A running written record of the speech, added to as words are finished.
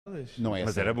Não é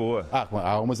Mas sério. era boa.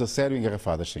 Há umas a sério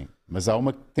engarrafadas, sim. Mas há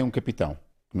uma que tem um capitão,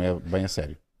 que não é bem a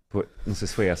sério. Não sei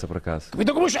se foi essa por acaso.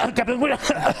 Capitão como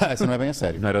essa não é bem a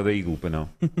sério. Não era da Iglupa, não.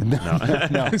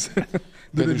 Não.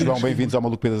 Pedro e João, bem-vindos ao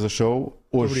Maluco Beleza Show.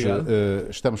 Hoje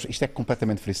isto é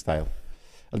completamente freestyle.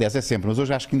 Aliás, é sempre, mas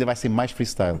hoje acho que ainda vai ser mais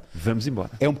freestyle. Vamos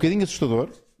embora. É um bocadinho assustador.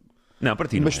 Não, para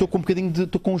ti não. Mas estou com um bocadinho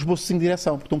estou com um esboço de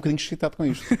direção, porque estou um bocadinho excitado com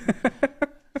isto.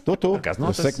 Estou.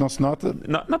 Eu sei que não se nota.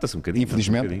 Nota-se um bocadinho.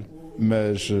 Infelizmente.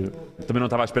 Mas. Também não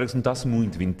estava à espera que se notasse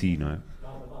muito vindo de ti, não é?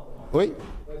 Oi?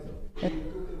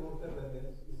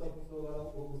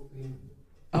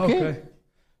 Ok.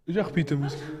 Eu já repito a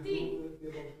música.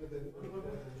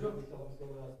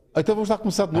 Então vamos lá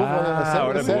começar de novo.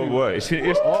 Ora, boa. Este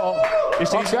início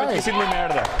tinha sido uma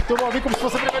merda. Estou a ouvir como se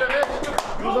fosse a primeira vez.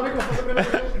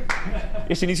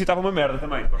 Este início estava uma merda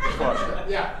também. Não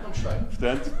gostei.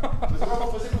 Portanto, Mas agora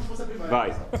vou fazer como se fosse a primeira. vai.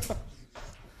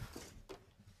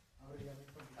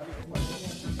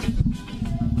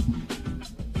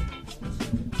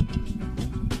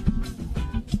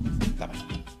 Está bem.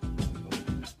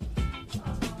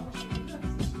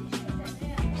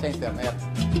 Isto é internet.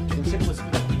 Eu sei como assim.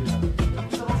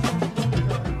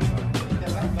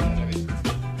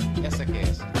 Essa que é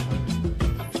essa.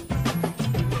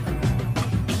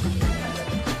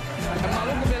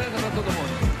 MALUCO, beleza pra todo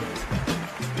mundo.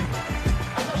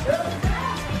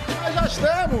 Já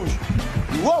estamos!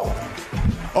 Uou!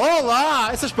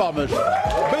 Olá! Essas palmas!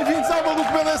 Bem-vindos ao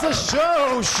Maluco Beleza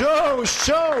Show!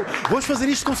 Vamos fazer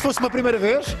isto como se fosse uma primeira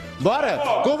vez? Bora!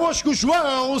 Convosco o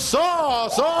João! Só!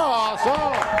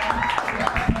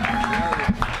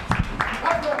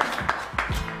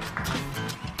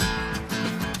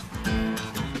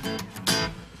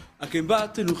 Há quem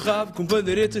bate no rabo com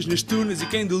bandeiretas nas tunas e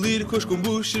quem delira com as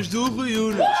kombuchas do Rui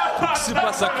Unas. O que se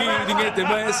passa aqui ninguém tem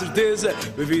bem a certeza.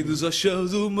 Bem-vindos ao show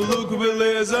do Maluco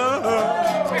Beleza.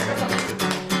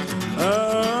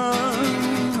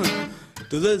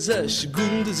 Todas as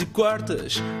segundas e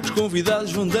quartas os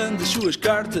convidados vão dando as suas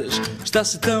cartas.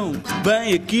 Está-se tão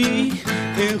bem aqui,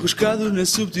 enroscado na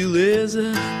subtileza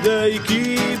da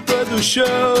equipa do show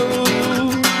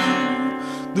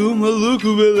do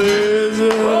Maluco Beleza.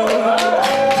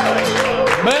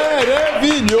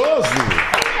 Maravilhoso!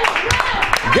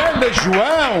 Ganda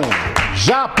João!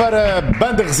 Já para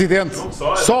banda residente.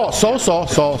 Só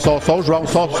o João,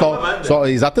 só,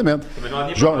 exatamente.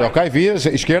 João, ok, vias,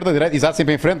 esquerda, direita, exato,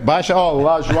 sempre em frente, baixa.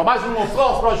 Olá, João. Mais um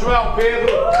aplauso para o João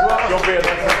Pedro. João Pedro.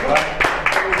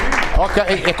 Ok,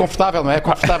 é confortável, não é? É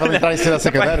confortável entrar em cima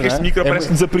dessa cadeira, não é? Este micro parece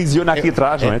que nos aprisiona aqui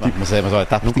atrás, não é? Mas olha,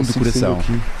 está pertinho do coração.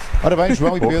 Ora bem,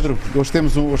 João e Pedro, hoje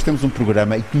temos um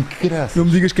programa e que graça. Não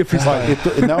me digas que é freestyle.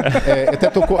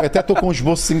 Até estou com um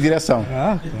esboço de direção.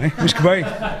 Bem, mas que bem.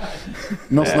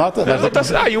 Não se nota?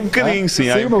 Um bocadinho, sim.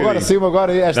 Saiu-me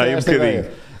agora esta bocadinho.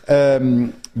 ideia.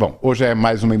 Bom, hoje é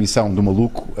mais uma emissão do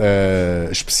Maluco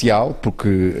especial,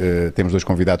 porque temos dois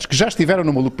convidados que já estiveram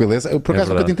no Maluco Beleza. Eu, por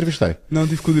acaso, nunca te entrevistei. Não,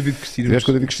 tive com o David Cristina. Tiveste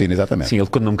com o David Cristina, exatamente. Sim, ele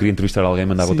quando não queria entrevistar alguém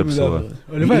mandava outra pessoa.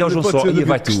 Olha, João só,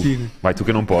 vai tu. Cristina. Vai tu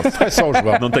que eu não posso. É só o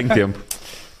João. Não tenho tempo.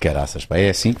 Caraças, pá,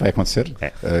 é assim que vai acontecer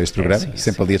este programa,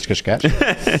 sempre ali a descascar.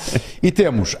 E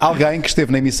temos alguém que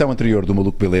esteve na emissão anterior do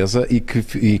Maluco Beleza e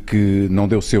que não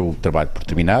deu o seu trabalho por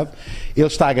terminado. Ele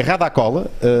está agarrado à cola,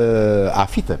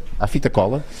 à fita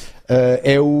cola.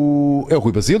 É o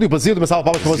Rui Basílio, uma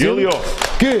salva de palmas para o Basílio,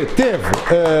 que teve.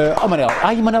 Manel,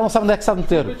 o Manel não sabe onde é que sabe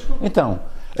meter. Então,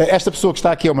 esta pessoa que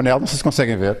está aqui é o Manel, não sei se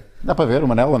conseguem ver. Dá para ver o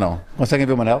Manel ou não? Conseguem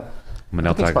ver o Manel? O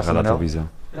Manel está agarrado à televisão.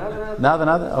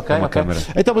 Nada? Ok. Câmara.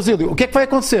 Então, Basílio, o que é que vai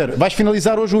acontecer? Vais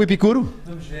finalizar hoje o Epicuro?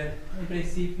 Vamos ver. Em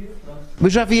princípio, pronto.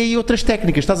 Mas já vi aí outras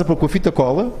técnicas. Estás a pôr com a fita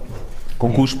cola.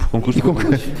 Com cuspo.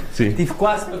 Sim. Tive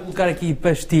quase para colocar aqui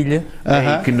pastilha.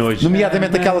 Que nojo.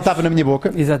 Nomeadamente aquela que estava na minha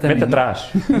boca. Exatamente. Mete atrás.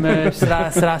 Mas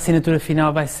será a assinatura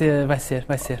final, vai ser.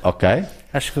 Ok.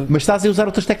 Acho que Mas estás a usar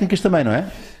outras técnicas também, não é?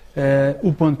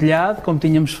 o pontilhado, como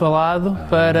tínhamos falado,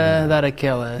 para dar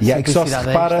aquela E que só se simplicidade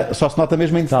repara, extra. só se nota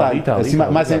mesmo em detalhe. Assim,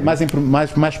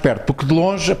 mais perto. Porque de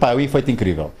longe, pá, é um efeito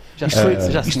incrível.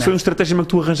 Isto foi um estratagema que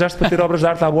tu arranjaste para ter obras de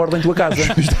arte à borda em tua casa.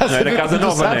 Não era casa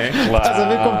nova, não é? Claro. Estás a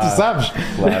ver como tu sabes?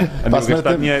 Claro.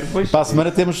 Para a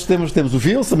semana temos o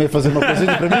Vils também a fazer uma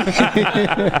coisinha para mim.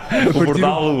 O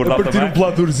bordal a partir também. um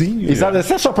peladorzinho. Exato, é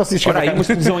só para se Ora, aí uma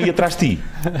explosão aí atrás de ti,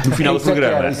 no final do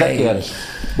programa.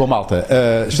 Bom, malta,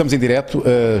 estamos em direto,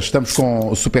 estamos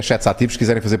com superchats ativos. Se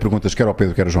quiserem fazer perguntas, quer ao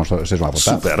Pedro, quer ao João, estejam à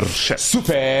vontade.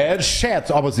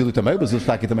 Superchat! Ao Basílio também. O Basílio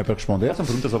está aqui também para responder. São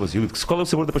perguntas ao Basílio. Qual é o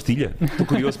sabor da pastilha? Estou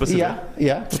curioso para saber.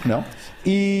 Porque não?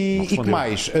 E que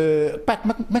mais?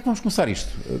 Como é que vamos começar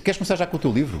isto? Queres começar já com o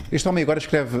teu livro? Este homem agora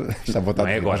escreve... Está à vontade.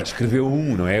 Não é agora, escreveu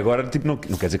não é agora, tipo, não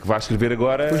quer dizer que vá escrever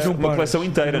agora uma coleção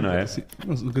inteira, não é? Sim,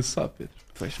 mas nunca se sabe, Pedro.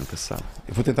 Pois, nunca se sabe.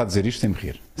 Eu vou tentar dizer isto sem me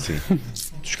rir. Sim. Tu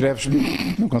escreves...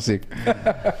 Não consigo.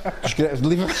 Tu escreves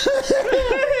livro...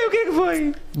 O que é que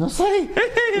foi? Não sei.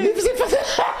 Livros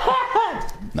infantis.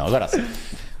 Não, agora sim.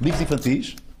 Livros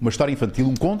infantis, uma história infantil,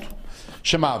 um conto,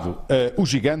 chamado O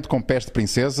Gigante com Pés de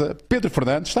Princesa. Pedro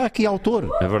Fernandes, está aqui autor.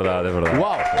 É verdade, é verdade.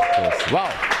 Uau!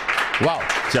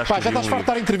 Já estás farto de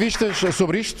dar entrevistas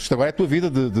sobre isto? Isto agora é a tua vida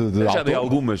de Já autor. dei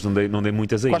algumas, não dei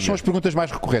muitas ainda. Quais são as perguntas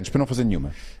mais recorrentes para não fazer nenhuma?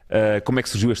 Como é que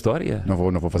surgiu a história? Não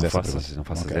vou fazer essa pergunta. Não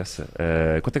faças essa.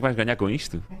 Quanto é que vais ganhar com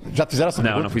isto? Já te fizeram essa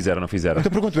pergunta? Não fizeram.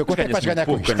 Então pergunto eu, quanto é que vais ganhar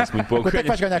com isto? Ganha-se muito pouco. Quanto é que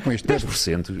vais ganhar com isto?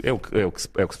 10% é o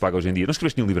que se paga hoje em dia. Não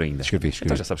escreveste nenhum livro ainda? Escrevi.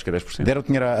 Então já sabes que é 10%. Deram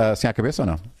dinheiro assim à cabeça ou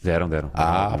não? Deram.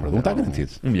 A pergunta está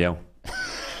garantido. 1 milhão.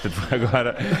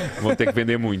 Agora vão ter que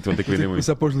vender muito.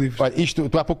 Começar para os livros. Olha,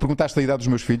 tu há pouco perguntaste a idade dos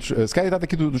meus filhos. Se calhar a idade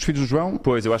aqui dos filhos do João.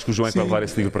 Pois, eu acho que o João é que vai levar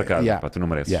esse livro para casa. Tu não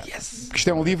mereces. Porque isto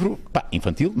é um livro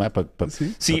infantil, não é?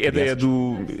 Sim, é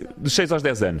dos 6 aos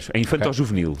 10 anos. É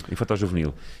infanto-juvenil.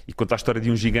 E conta a história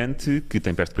de um gigante que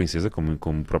tem pés de princesa, como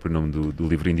o próprio nome do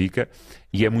livro indica,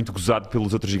 e é muito gozado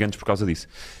pelos outros gigantes por causa disso.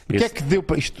 O que é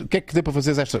que deu para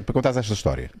fazer para contar esta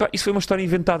história? Isso foi uma história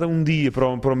inventada um dia para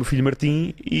o meu filho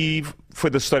Martim e foi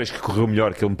das histórias que correu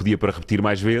melhor, que ele me pedia para repetir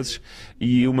mais vezes.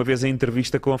 E uma vez em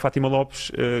entrevista com a Fátima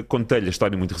Lopes, contei-lhe a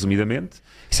história muito resumidamente.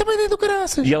 Isso é uma ideia do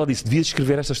caraças! E ela disse: devias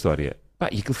escrever esta história.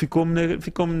 E aquilo ficou-me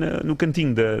no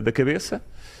cantinho da cabeça.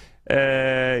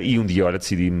 E um dia,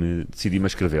 decidi-me a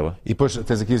escrevê-la. E depois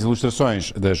tens aqui as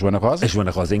ilustrações da Joana Rosa. A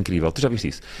Joana Rosa é incrível. Tu já viste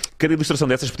isso? Cada ilustração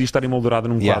dessas podia estar emoldurada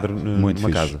num quadro numa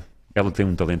casa. Ela tem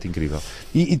um talento incrível.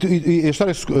 E a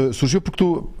história surgiu porque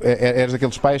tu eres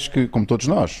daqueles pais que, como todos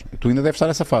nós, tu ainda deves estar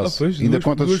nessa fase. Pois, ainda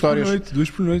contas histórias. Duas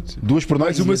por noite.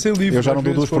 Mais uma sem livro. Eu já não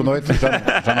dou 2 por noite.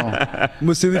 Já não.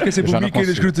 Uma sem livro que é sempre o Mickey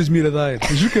nas grutas de Miradair.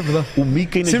 Juro que é verdade. O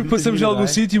Mickey nas sempre passamos a algum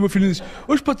sítio e o meu filho diz: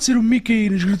 hoje pode ser o Mickey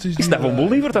nas grutas de Miradair. Isso dava um bom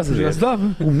livro, estás a ver? Já se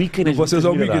dava. O Mickey nas grutas de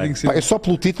Miradair. Eu só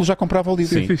pelo título já comprava o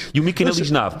livro. Sim. E o Mickey na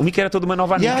Lisnave. O Mickey era toda uma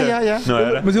nova Anitta. Não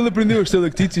era? Mas ele aprendeu as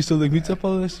estalactites e estalagmites à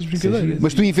pala destas brincadeiras.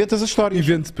 Mas tu inventas a história.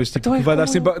 Invento, depois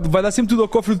vai dar sempre tudo ao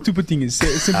cofre do teu patinhas. É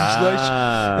sempre os desfechos.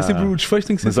 É sempre o desfecho,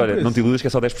 tem que ser. Mas olha, não te iludas que é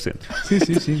só 10%.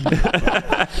 Sim.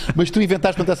 Mas tu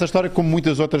inventaste essa história como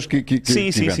muitas outras que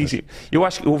Sim. Eu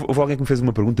acho que houve alguém que me fez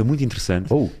uma pergunta muito interessante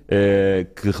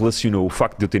que relacionou o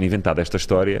facto de eu ter inventado esta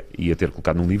história e a ter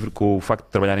colocado num livro com o facto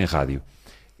de trabalhar em rádio.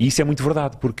 E isso é muito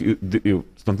verdade, porque eu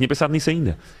não tinha pensado nisso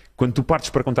ainda. Quando tu partes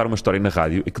para contar uma história na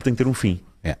rádio, aquilo tem que ter um fim.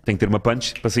 Tem que ter uma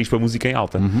punch para sair para a música em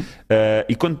alta.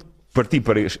 E quando parti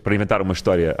para inventar uma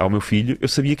história ao meu filho, eu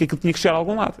sabia que aquilo tinha que chegar a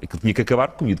algum lado. Aquilo tinha que acabar,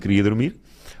 porque o miúdo queria dormir.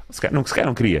 Se calhar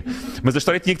não queria. Mas a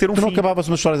história tinha que ter um fim. Tu não acabavas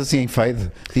umas histórias assim em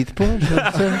fade? E depois...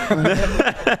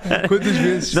 Quantas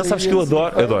vezes? Não, sabes que eu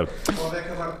adoro. Pode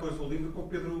acabar depois do livro com o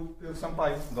Pedro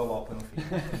Sampaio, da Lopa, no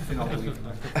final do livro.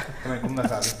 Também como na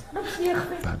rádio.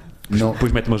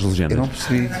 Depois mete umas legendas. Eu não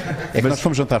percebi. Que nós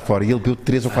fomos jantar fora e ele bebeu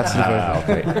 3 ou 4 cervejas.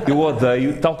 Okay. Eu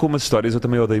odeio, tal como as histórias, eu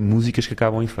também odeio músicas que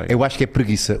acabam em feio. Eu acho que é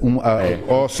preguiça.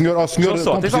 Ao senhor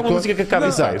só, tens alguma música que acaba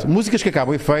em feio? Exato. Músicas que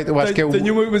acabam em feio, eu acho que é o...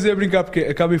 Tenho uma, mas é a brincar, porque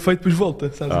acaba em feio e depois volta.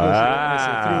 Sabes?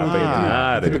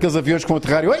 Tipo aqueles aviões com o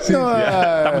terrário.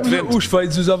 Os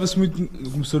feitos usava-se muito,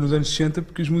 começou nos anos 60,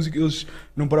 porque as músicas eles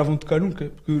não paravam de tocar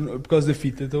nunca, por causa da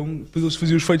fita. Então depois eles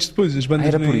faziam os feitos depois. As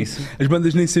bandas por isso. As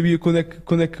bandas nem sabiam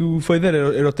quando é que o fade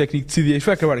era o técnico que decidia. Isto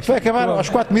vai acabar aqui. Vai acabar aos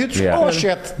 4 minutos ou aos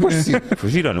 7. Depois de 5.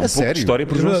 Fugir, olha, um pouco de história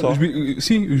por um só.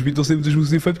 Sim, os Beatles têm muitas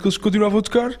músicas em feito porque eles continuavam a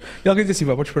tocar e alguém dizia assim: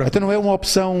 vá, podes esperar. Então não é uma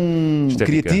opção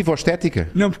criativa ou estética?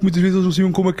 Não, porque muitas vezes eles não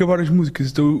sabiam como acabar as músicas.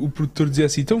 Então o produtor dizia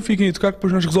assim: então fiquem a tocar que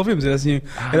depois nós resolvemos.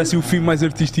 Era assim o fim mais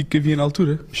artístico que havia na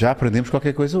altura. Já aprendemos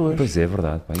qualquer coisa hoje. Pois é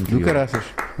verdade. Do caraças.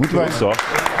 Muito bem. Só.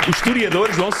 Os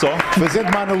historiadores vão só. Fazendo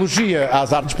uma analogia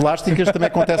às artes plásticas, também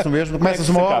acontece o mesmo. Começas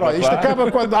uma hora, olha, isto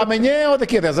acaba quando, amanhã ou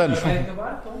daqui a 10 anos. Vai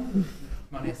acabar, então.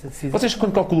 Vocês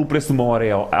quando calculam o preço de uma hora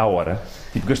à hora?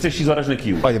 Tipo, gastei X horas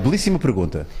naquilo. Olha, belíssima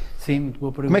pergunta. Sim, muito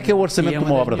boa pergunta. Como é que é o orçamento de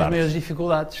uma obra de arte? É uma das minhas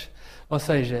dificuldades. Ou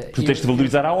seja... Tu tens de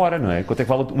valorizar a hora, não é? Quanto é que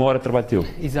vale uma hora de trabalho teu?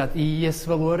 Exato, e esse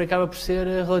valor acaba por ser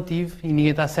relativo e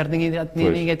ninguém está certo,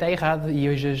 ninguém está errado. E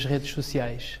hoje as redes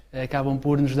sociais acabam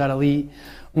por nos dar ali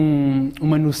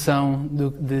uma noção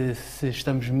de se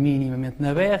estamos minimamente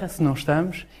na berra, se não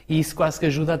estamos, e isso quase que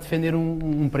ajuda a defender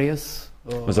um preço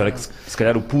Mas olha que se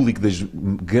calhar o público das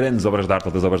grandes obras de arte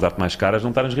ou das obras de arte mais caras não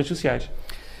está nas redes sociais.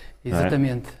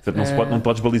 Exatamente. Não é? Portanto, não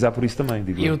podes balizar por isso também.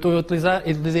 Digo eu estou a utilizar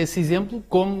esse exemplo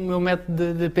como meu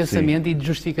método de pensamento e de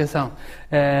justificação.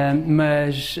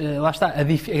 Mas lá está, a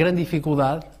grande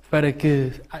dificuldade para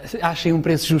que achem um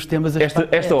preço justo.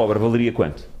 Esta obra valeria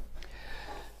quanto?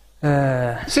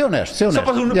 Ser honesto. Só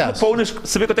para o Unas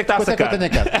saber quanto é que está a sacar.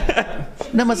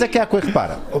 Não, mas é que há coisa,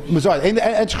 repara. Mas olha,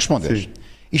 antes de responder,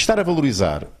 e estar a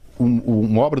valorizar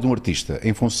uma obra de um artista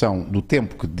em função do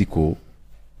tempo que dedicou,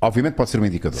 obviamente pode ser um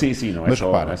indicador. Sim, não é mas só.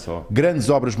 Repara, não é só. Grandes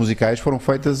obras musicais foram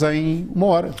feitas em 1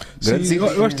 hora. Sim,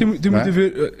 eu acho que tem muito a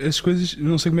ver, as coisas,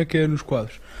 não sei como é que é nos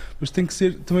quadros, mas tem que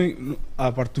ser também, há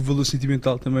a parte do valor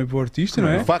sentimental também para o artista, não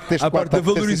é? O facto deste há a parte da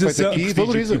valorização, aqui,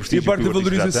 valoriza. E a parte da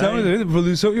valorização,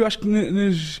 eu acho que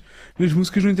nas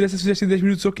músicas não interessa se fizeste em 10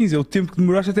 minutos ou 15, é o tempo que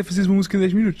demoraste até fazeres uma música em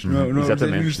 10 minutos, não é os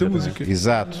 10 minutos da música.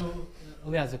 Exato.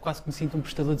 Aliás, eu quase que me sinto um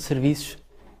prestador de serviços,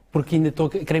 porque ainda estou a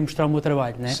querer mostrar o meu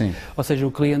trabalho, né? Sim. Ou seja,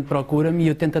 o cliente procura-me e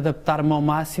eu tento adaptar-me ao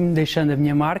máximo, deixando a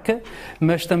minha marca,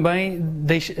 mas também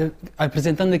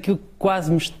apresentando aquilo que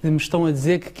quase me estão a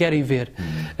dizer que querem ver.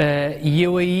 E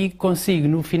eu aí consigo,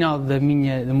 no final do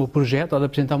meu projeto, ou de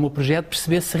apresentar o meu projeto,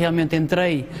 perceber se realmente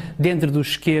entrei dentro do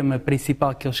esquema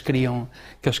principal que eles queriam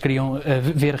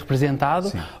ver representado,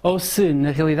 ou se,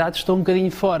 na realidade, estou um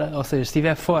bocadinho fora. Ou seja, se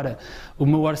estiver fora, o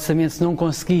meu orçamento, se não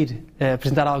conseguir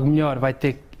apresentar algo melhor,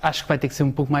 acho que vai ter que ser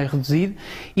um pouco mais reduzido,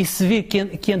 e se vir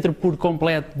que entra por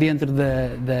completo dentro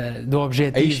do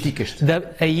objetivo... Aí esticas-te.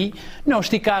 Aí, não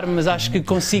esticar, mas acho que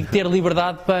consigo ter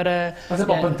liberdade para... Fazer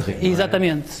para o terreno.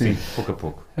 Exatamente. Sim, pouco a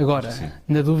pouco. Agora,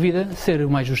 na dúvida, ser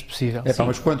o mais justo possível.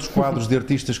 Mas quantos quadros de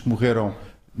artistas que morreram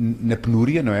na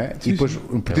penúria, não é? E depois,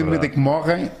 a partir do momento em que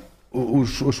morrem,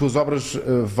 as suas obras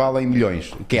valem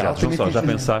milhões. Que é Não só, já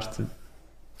pensaste...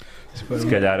 Se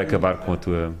calhar acabar com a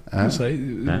tua... Não sei,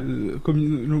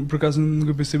 por acaso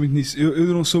nunca pensei muito nisso.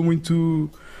 Eu não sou muito...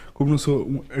 Como não sou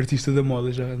um artista da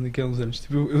moda já daqui a uns anos.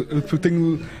 Tipo, eu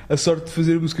tenho a sorte de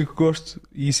fazer a música que gosto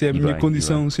e isso é a minha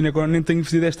condição sine qua non. Nem tenho que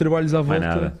fazer 10 trabalhos à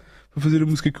volta para fazer a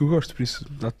música que eu gosto, por isso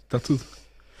está tudo.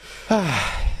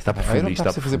 Está para Eu não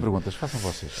estava a fazer perguntas, façam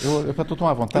vocês. Eu estou tão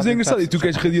à vontade. Mas é engraçado, e tu que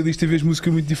és radialista e vês música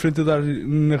muito diferente a dar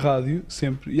na rádio,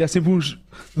 sempre. E há sempre uns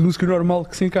de música normal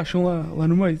que se encaixam lá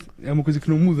no meio. É uma coisa que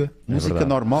não muda. Música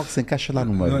normal que se encaixa lá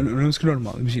no meio. Não é música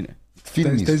normal, imagina.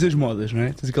 Tens as modas, não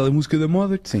é? Tens aquela música da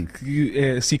moda que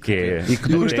é cíclica. E que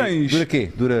dura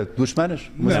quê? Dura 2 semanas?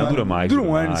 Não, dura mais. Dura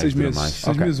um ano, 6 meses.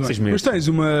 6 meses. Mas tens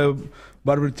uma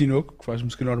Bárbara Tinoco, que faz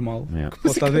música normal, que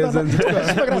pode estar 10 anos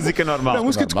a tocar. Música normal.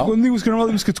 Não, quando digo música normal,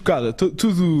 é música tocada.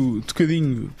 Tudo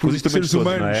tocadinho por seres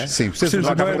humanos. Não é? Sim, seres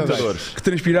humanos que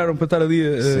transpiraram para estar ali.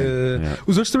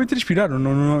 Os outros também transpiraram.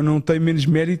 Não tem menos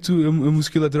mérito a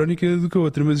música eletrónica do que a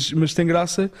outra. Mas tem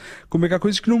graça como é que há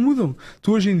coisas que não mudam.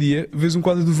 Tu hoje em dia vês um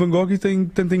quadro do Van Gogh e tem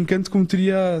tanto encanto como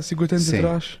teria há 50 anos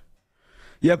atrás.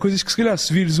 E há coisas que se calhar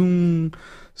se vires um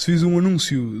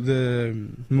anúncio de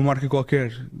uma marca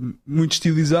qualquer muito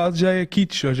estilizado, já é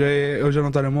kitsch, ou já não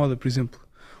está na moda, por exemplo.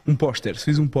 Um póster, se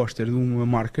fiz um póster de uma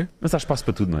marca... Mas há espaço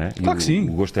para tudo, não é? Claro que sim.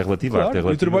 O gosto é relativo, claro, a arte é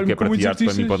relativo, o que é para ti arte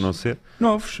para mim pode não ser.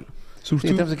 Novos,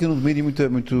 sobretudo. Temos aqui num domínio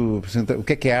muito... O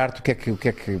que é arte, o que é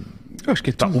que... Eu acho que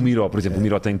é tudo. O Miró, por exemplo, o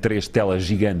Miró tem 3 telas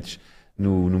gigantes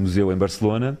no museu em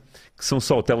Barcelona, que são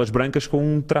só telas brancas com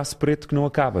um traço preto que não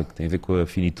acaba, que tem a ver com a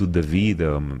finitude da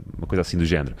vida, uma coisa assim do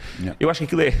género. Eu acho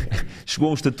que aquilo chegou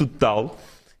a um estatuto tal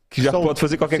que já pode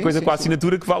fazer qualquer coisa com a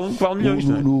assinatura que vale milhões.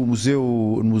 No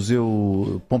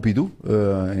museu Pompidou,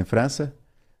 em França,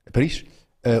 Paris,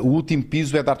 o último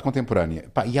piso é de arte contemporânea.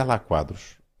 E há lá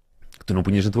quadros que tu não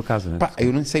punhas na tua casa, não é?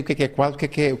 Eu não sei o que é quadro, o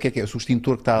que é o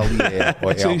extintor que está ali é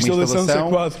alguma instalação,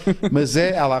 mas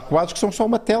há lá quadros que são só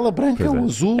uma tela branca ou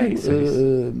azul.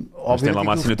 Mas tem lá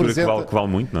uma assinatura que vale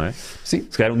muito, não é? Sim.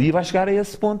 Se calhar um dia vais chegar a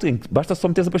esse ponto em que basta só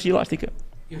meter a pastilha elástica.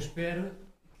 Eu espero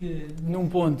que num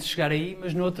ponto chegar aí,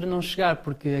 mas no outro não chegar,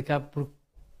 porque acaba por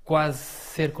quase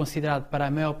ser considerado para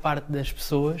a maior parte das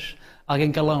pessoas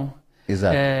alguém calão.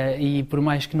 Exato. E por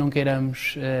mais que não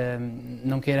queiramos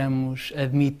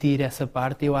admitir essa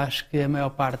parte, eu acho que a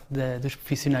maior parte dos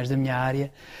profissionais da minha área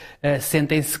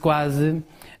sentem-se quase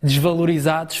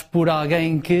desvalorizados por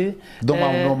alguém que dá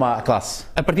um nome à classe.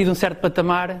 A partir de um certo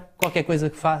patamar, qualquer coisa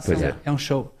que façam é um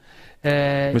show.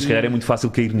 Mas se calhar é muito fácil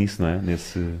cair nisso, não é?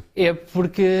 É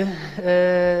porque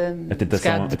a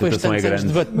tentação depois de tantos é anos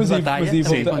grande. de batalha,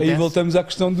 aí voltamos à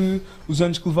questão de os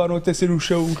anos que levaram até ser um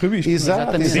show um rabisco.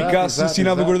 Exatamente. Em casa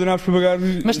assinava guardanapos para pagar.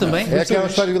 Mas também É aquela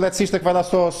história do eletricista que vai lá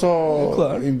só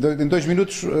Claro. em 2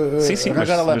 minutos Sim,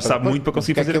 arranjar a lâmpada. mas sabe muito para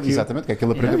conseguir fazer aquilo. Exatamente, que é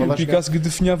aquilo aprendeu a O lá chegar. Picasso que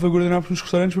definhava guardanapos nos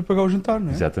restaurantes para pagar o jantar, não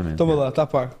é? Exatamente. Toma lá, está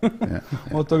pago.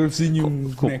 Um autógrafozinho e um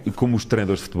boneco. Como os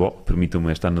treinadores de futebol,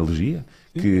 permitam-me esta analogia,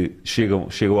 que chegam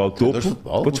ao topo. de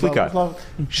futebol, Vou-te explicar.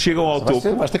 Chegam ao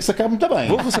topo. Vais ter que sacar muito bem.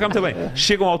 Vou sacar muito bem.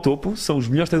 Chegam ao topo, são os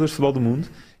melhores treinadores de futebol do mundo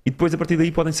e depois a partir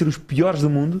daí podem ser os piores do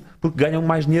mundo porque ganham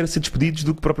mais dinheiro a ser despedidos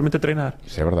do que propriamente a treinar.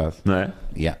 Isso é verdade. Não é?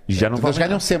 Yeah. E já não Eles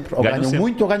ganham sempre. Ou ganham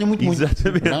muito ou ganham muito.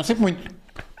 Exatamente. Ganham sempre muito.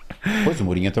 Pois, o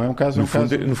Mourinho também é um caso. No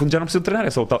fundo já não preciso treinar, é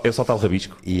só o tal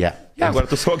rabisco. Yeah. Agora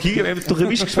estou só aqui, é o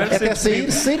rabisco que espera Até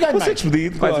sair ganha Vou ser mais.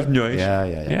 despedido, mais os milhões.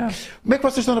 Yeah. Como é que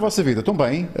vocês estão na vossa vida? Estão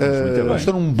bem? bem.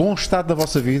 Estão num bom estado da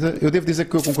vossa vida? Eu devo dizer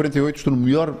que eu com 48 estou na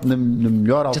melhor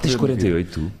altura. Já tens da minha vida. 48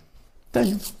 tu?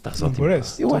 Tenho. Estás Não ótimo.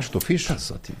 parece? Eu acho que estou fixe.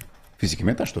 Estás ótimo.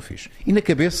 Fisicamente acho que estou fixe. E na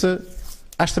cabeça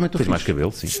acho que também estou Tens fixe. mais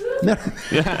cabelo, sim.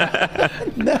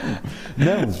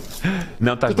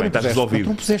 Não, Estás Tu bem, não estás puseste, resolvido. tu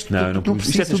não puseste, Não, tu não isto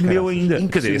é precisas, tudo meu caraças. ainda. Quer dizer,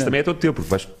 Impressionante. este também é todo teu, porque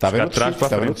vais Está bem buscar no de trás para a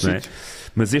sítio, frente, está bem não é?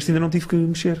 no Mas este ainda não tive que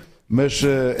mexer. Mas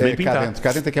Nem é pintar.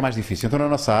 cá dentro é que é mais difícil. Então, na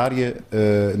nossa área,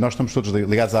 nós estamos todos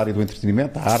ligados à área do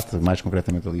entretenimento, à arte, mais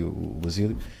concretamente ali o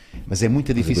Basílio, mas é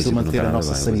muito difícil Basílio não manter está a nada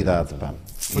nossa bem, sanidade. Pá.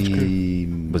 E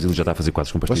O Basílio já está a fazer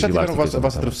quadros com vocês pastilhas já tiveram elásticas. a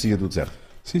vossa travessia do deserto?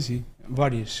 Sim,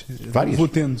 várias. Várias? Vou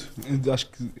tendo. Acho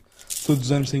que todos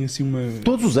os anos tenho assim uma.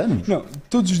 Todos os anos? Não,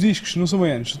 todos os discos, não são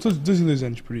bem anos, são todos 2 em 2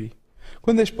 anos por aí.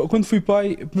 Quando fui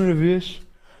pai, a primeira vez,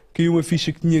 caiu uma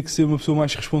ficha que tinha que ser uma pessoa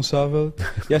mais responsável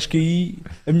e acho que aí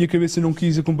a minha cabeça não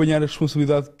quis acompanhar a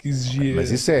responsabilidade que exigia. Mas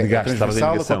isso é de gasto,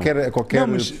 transversal a estavas em qualquer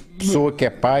Não, mas- pessoa que é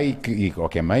pai ou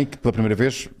que é mãe que pela primeira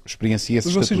vez experiencia esse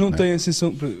Mas vocês estatuto, não têm a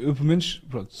sensação. Eu, pelo menos,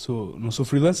 pronto, não sou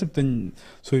freelancer,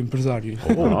 sou empresário.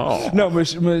 Oh. Não,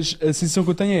 mas a sensação que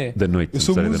eu tenho é. Da noite. Eu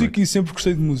sou da músico noite. e sempre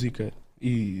gostei de música.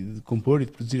 E de compor e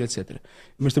de produzir, etc.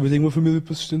 Mas também tenho uma família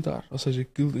para sustentar. Ou seja,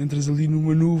 que entras ali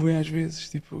numa nuvem às vezes.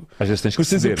 Tipo, Às vezes tens que depois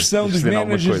tens a ceder, pressão tens dos que ceder em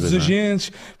algumas managers, coisas, dos não é?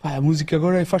 agentes. Pá, a música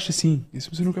agora faz assim. Isso,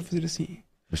 mas eu não quero fazer assim.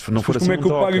 Mas se não for Mas assim, como é que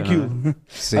eu não pago toca, não é? aquilo?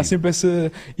 Sim. Há sempre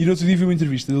essa. E no outro dia vi uma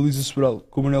entrevista da Luísa Sobral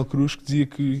com o Manuel Cruz que dizia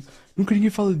que nunca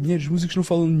ninguém fala de dinheiro, os músicos não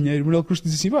falam de dinheiro. O Manuel Cruz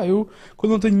diz assim: eu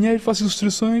quando não tenho dinheiro faço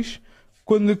ilustrações,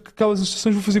 quando acabo as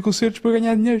ilustrações vou fazer concertos para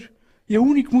ganhar dinheiro. E é a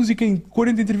única música em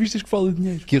 40 entrevistas que fala de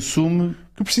dinheiro. Que assume,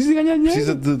 Que precisa de ganhar dinheiro.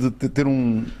 precisa de ter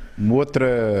uma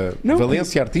outra Não,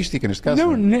 valência artística neste caso.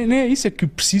 Não, é? nem é isso, é que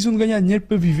precisam de ganhar dinheiro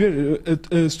para viver.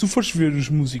 Se tu fores ver os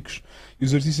músicos e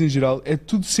os artistas em geral, é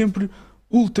tudo sempre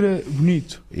ultra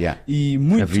bonito. Yeah. E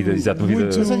muito. A vida, exato, uma vida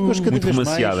muito- Mas é que hoje cada muito vez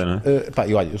romanceada, mais, não é? pá,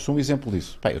 e olha, eu sou um exemplo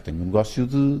disso. Pá, eu tenho um negócio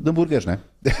de hambúrgueres, não é?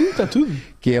 Está tudo.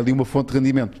 Que é ali uma fonte de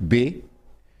rendimento B,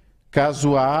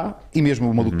 caso A, e mesmo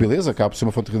o Maluco Beleza, acaba por ser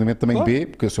uma fonte de rendimento também Claro. B,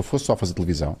 porque se eu fosse só fazer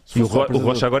televisão. Se E o fosse só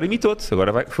apresentador- Rocha agora imitou-te,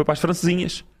 agora foi para as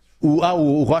francesinhas.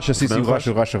 o Rocha, sim, Fernando o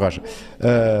Rocha.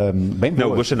 Bem Não,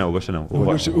 boa. o Gosta não, o Gosta não.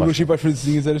 O gostinho para as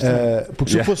francesinhas era estranho.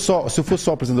 Porque se eu fosse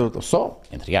só apresentador,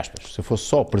 entre aspas, se eu fosse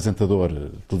só apresentador de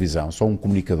televisão, só um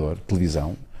comunicador de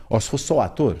televisão, ou se fosse só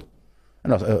ator, a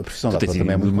profissão de Tu tens ator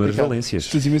também é muito inúmeras complicada. valências.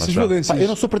 Tens imensas Lá está. valências. Pá, eu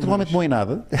não sou particularmente bom em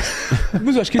nada.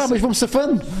 Mas eu acho que Pá, isso- mas vamos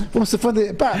safando.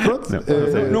 Pá, pronto.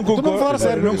 Não, Não Estou-me a falar a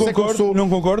sério, não eu sei que eu concordo, sou- não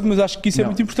concordo, mas acho que isso é Não.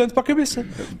 muito importante para a cabeça.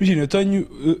 Imagina,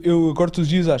 eu acordo todos os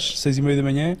dias às 6h30 da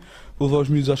manhã, vou levar os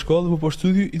miúdos à escola, vou para o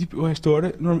estúdio e tipo, esta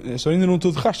hora ainda não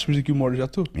estou de rastros, mas daqui uma hora já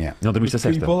estou. Yeah. Não dormiste a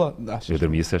Caí sexta? para lá. Achas? Eu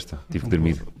dormi a sexta, tive que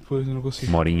dormir Pois, eu não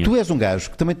consigo. uma horinha. Tu és um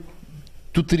gajo que também.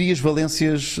 Tu terias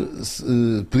valências.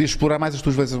 Podias explorar mais as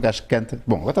tuas valências. Um gajo que canta.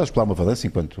 Bom, agora estás a explorar uma valência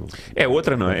enquanto. É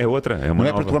outra, não é? É outra. É uma Não é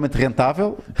nova. particularmente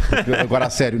rentável. Porque agora, a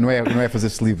sério, não é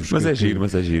fazer-se livros. Mas que- é giro,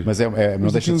 mas é giro. Mas não Mas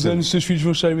deixa daqui de uns ser. anos os seus filhos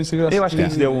vão achar imensa graça. Eu acho que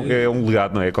isso é um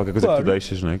legado, não é? Qualquer coisa que Claro. tu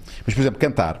deixas, não é? Mas, por exemplo,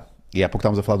 cantar. E há pouco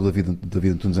estávamos a falar do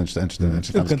David Antunes antes de estarmos Ele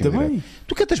aqui canta em direto. bem.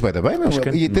 Tu cantas bem, bem, meu.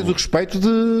 canto, E tens não. o respeito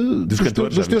dos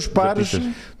cantores, dos já teus viste, pares. dos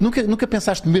artistas. Nunca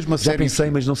pensaste mesmo a Já sério. pensei,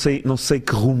 mas não sei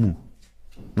que rumo.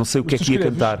 Não sei o que é Tu que ia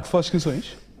escreves, cantar. Fazes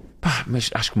canções? Pá, mas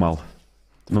acho que mal.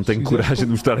 Não tenho Se quiseres, coragem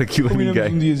de mostrar aquilo a Combinamos um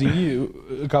ninguém. diazinho e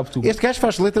eu acabo tu. Este gajo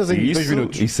faz letras em 2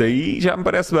 minutos. Isso aí já me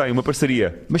parece bem, uma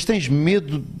parceria. Mas tens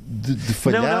medo de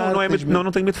falhar? Não é Tens medo, não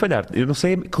tenho medo de falhar. Eu não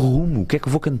sei que rumo, o que é que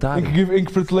eu vou cantar. Em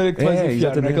que prateleira é que tu vais enfiar?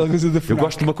 exatamente. Não é aquela coisa da Eu FNAC.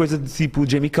 gosto de uma coisa de tipo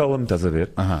Jamie Cullum, estás a ver?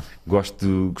 Aham.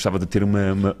 Gostava de ter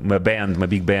uma band, uma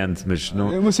big band, mas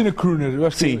não. É uma cena crooner. Eu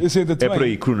acho Sim, que esse é por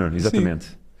aí, crooner,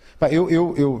 exatamente. Pá,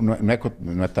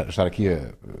 não é estar aqui a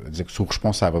dizer que sou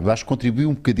responsável, mas acho que contribuí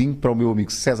um bocadinho para o meu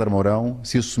amigo César Mourão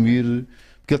se assumir.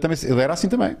 porque ele era assim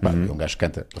também. É um gajo que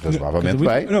canta razoavelmente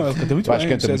bem. Não, ele canta muito bem.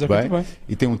 Canta muito bem.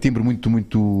 E tem um timbre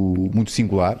muito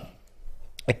singular.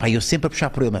 Epá, eu sempre a puxar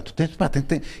por ele.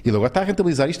 Ele agora está a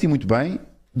rentabilizar isto e muito bem.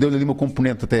 Deu-lhe ali uma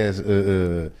componente até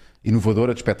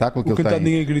inovadora de espetáculo. Que o Cantar de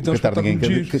Ninguém Acredita,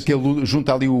 que ele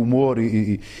junta ali o humor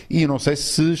e eu não sei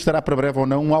se estará para breve ou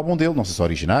não um álbum dele. Não sei se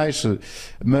originais,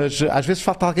 mas às vezes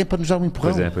falta alguém para nos dar um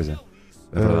empurrão. Pois é.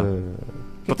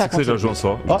 Pode ser que seja o João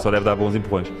só. O João só deve dar bons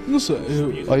empurrões. Não sei.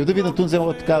 Olha, o David Antunes é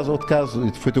outro caso.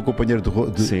 Foi teu companheiro de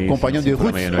companhiro de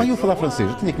route. Eu falar francês.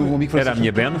 Eu tinha aqui um amigo francês. Era a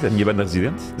minha banda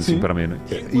residente, assim para a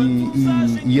meia-noite.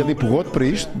 E ele empurrou-te para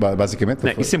isto, basicamente.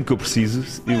 E sempre que eu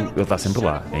preciso, ele está sempre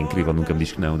lá. É incrível, nunca me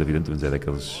diz que não. O David Antunes é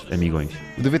daqueles amigões.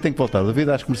 O David tem que voltar. O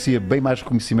David acho que merecia bem mais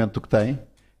reconhecimento do que tem.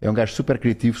 É um gajo super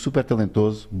criativo, super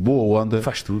talentoso, boa onda.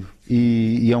 Faz tudo.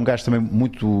 E é um gajo também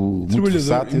muito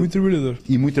versátil. Muito trabalhador.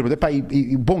 E muito trabalhador. Pá,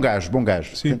 e bom gajo.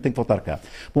 Tem que voltar cá.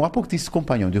 Bom, há pouco disse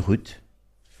compagnon de route.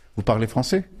 Vous parlez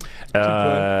français?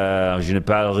 Je ne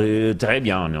parle très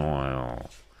bien, non.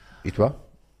 Et toi?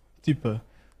 Petit peu.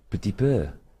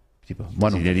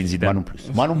 Moi non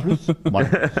plus.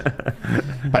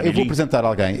 Pá, eu vou apresentar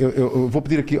alguém. Eu vou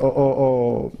pedir aqui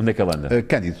ao Onde é que ele anda?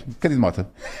 Cândido Mota.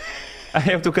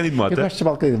 É o teu Cândido Mota? Eu gosto de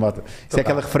chamar o Cândido Mota. Isso é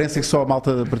aquela referência que só a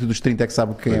malta a partir dos 30 é que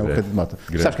sabe quem é o Cândido Mota.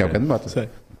 Sabes quem é o Cândido Mota? Sei.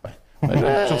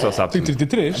 Mas só sabe. Tenho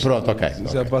 33. Pronto, ok.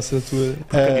 Já passa a tua. O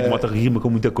Cândido Mota rima com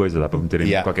muita coisa, dá para meter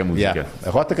em qualquer música. A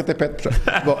rota que até pede.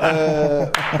 Bom,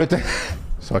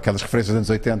 só aquelas referências dos anos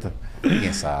 80.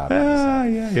 Ninguém sabe.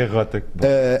 É a rota.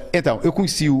 Então, eu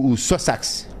conheci o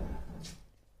Sossax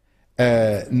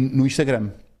no Instagram.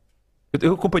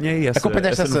 Eu acompanhei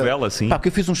essa novela, sim. Pá, porque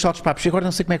eu fiz uns saltos para agora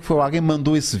não sei como é que foi. Alguém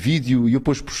mandou esse vídeo e eu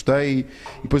depois postei e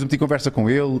depois eu meti conversa com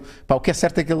ele. Pá, o que é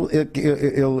certo é que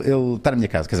ele está na minha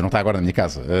casa. Quer dizer, não está agora na minha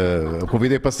casa. Eu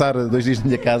convidei a passar 2 dias na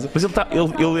minha casa. Mas ele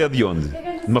é de onde?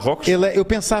 De Marrocos? Eu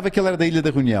pensava que ele era da Ilha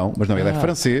da Reunião, mas não, ele é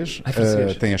francês.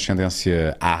 Tem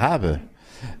ascendência árabe.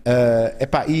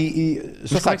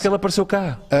 Mas como é que ele apareceu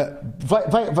cá? Vai.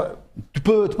 Tu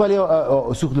peux aller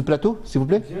sur le plateau, s'il vous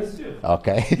plaît? Bien sûr.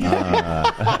 Ok.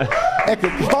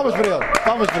 Palmas para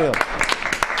ele.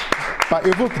 Pá,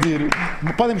 eu vou pedir.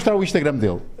 Podem mostrar o Instagram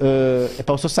dele.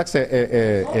 O seu sax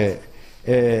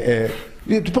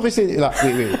tu peux rester là.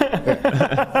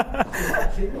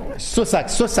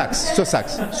 Sossax.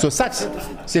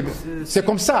 C'est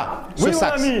comme ça. Oui, mon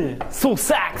ami.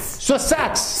 Sossax.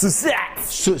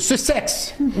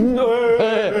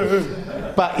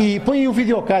 Pá, e põe o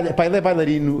vídeo ao calho. Pá, ele é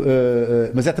bailarino,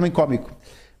 mas é também cómico.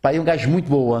 Pá, é um gajo muito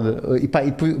boa onda. E para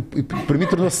mim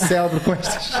tornou-se célebre com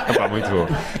estas. Muito bom.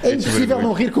 É impossível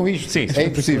não rir com isto. Sim, é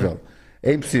impossível.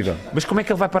 É impossível. Mas como é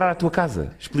que ele vai parar à tua casa?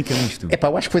 Explica-me isto.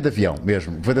 Eu acho que foi de avião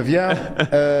mesmo. Foi de avião.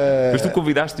 Mas tu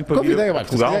convidaste-te para vir a Portugal?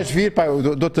 Se quiseres vir, pá,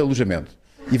 eu dou-te alojamento.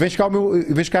 E vens cá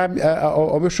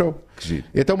ao meu show. Que giro.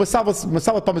 Então uma salva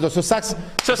de palmas ao seu sax.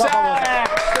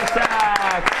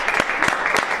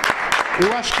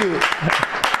 Eu acho que...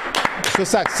 Seu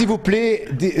sax, s'il vous plaît,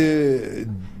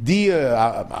 dis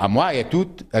à moi et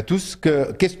à tous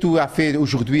qu'est-ce que tu as fait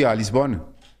aujourd'hui à Lisbonne?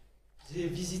 J'ai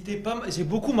visité pas mal, j'ai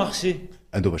beaucoup marché.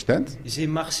 Andou bastante? J'ai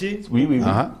marché. Oui.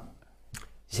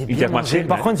 J'ai bien mangé.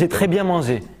 Par contre, j'ai très bien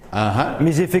mangé.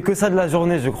 Mais j'ai fait que ça de la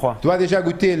journée, je crois. Tu as déjà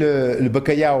goûté le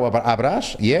bacalhau à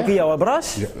brás hier? Bacalhau à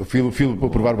brás? Fui pour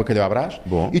provar o bacalhau à brás.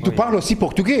 Bon. Et tu parles aussi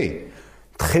portugais?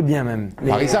 Très bien même.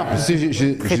 Par exemple, si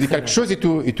je dis quelque chose et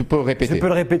tu peux répéter. Je peux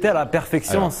le répéter à la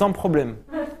perfection sans problème.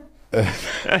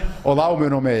 Olá, o meu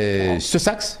nome é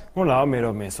Sossax. Olá, o meu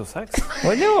nome é Sossax.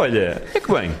 Olha, é que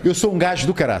bem. Eu sou um gajo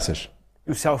do caraças.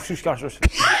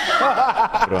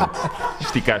 Pronto,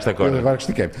 esticaste agora. Agora que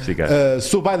estiquei.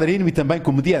 Sou bailarino e também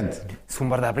comediante. Sou um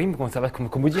bailarino, como sabes, como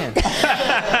comediante.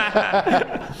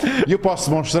 Eu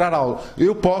posso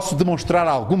demonstrar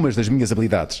algumas das minhas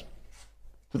habilidades.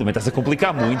 Tu também estás a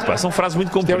complicar muito, pá. São frases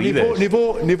muito compridas. É o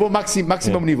nível máximo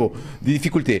nível de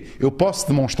dificuldade. Eu posso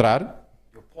demonstrar.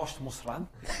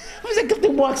 Mas é que ele tem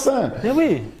um bom accent.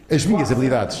 As minhas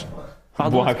habilidades.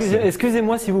 Pardon,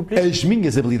 excusez-moi, s'il vous plaît. As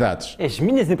minhas habilidades. As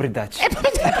minhas habilidades.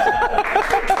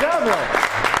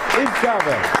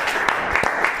 Impecável.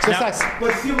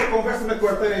 Parecia uma conversa na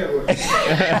quarteira hoje.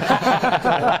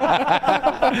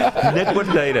 Na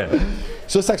quarteira.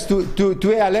 Sossax,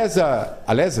 tu es à l'aise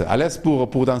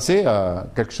pour danser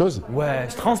quelque chose? Ouais,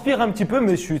 je transpire un petit peu,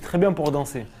 mais je suis très bien pour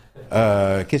danser.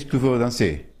 Qu'est-ce que tu veux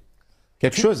danser?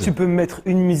 Quelque chose? Tu peux me mettre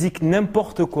une musique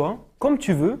n'importe quoi, comme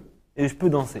tu veux, et je peux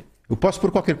danser. Eu posso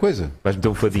pôr qualquer coisa? Vais meter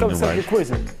um fadinho, não vais? Qualquer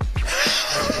coisa.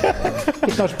 O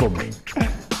que nós pomos?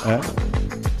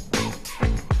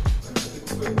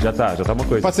 Já está uma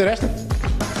coisa. Pode ser esta?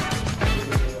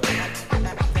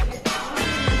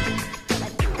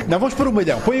 Não, vamos pôr 1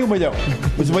 milhão. Põe aí 1 milhão.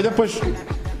 Mas o milhão depois...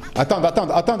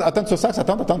 Atende, seu sax.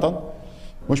 Atende.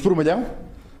 Vamos pôr 1 milhão?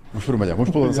 Vamos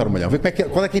pôr lançar 1 milhão. Ver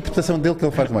qual é que é a interpretação dele que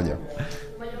ele faz do milhão.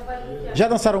 Já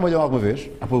dançaram 1 milhão alguma vez?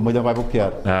 Pô, o 1 milhão vai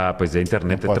bloquear. Pois é, a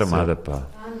internet é tramada, pá.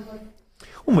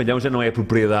 1 milhão já não é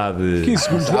propriedade... 15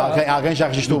 segundos. Alguém já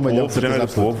registrou 1 milhão. Já não é do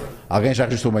povo. Alguém já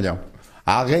registrou 1 milhão.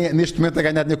 Há alguém neste momento a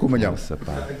ganhar dinheiro com 1 milhão. Nossa,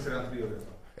 pá.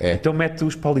 Então mete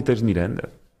os Pauliteiros de Miranda.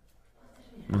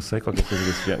 Não sei, qualquer coisa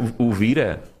desse género. O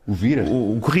Vira.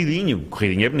 O Corridinho. O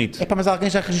Corridinho é bonito. Mas alguém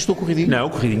já registrou o Corridinho? Não, o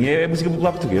Corridinho é música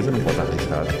popular portuguesa, não pode estar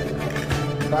registrado.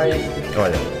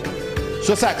 Olha.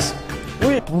 Sr. Sax.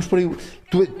 Vamos por aí.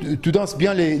 Tu danses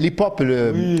bien les pop,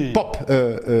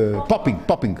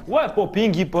 popping. Ouais,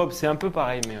 popping, hip-hop, c'est un peu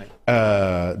pareil, mais ouais.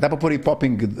 Dá para pôr aí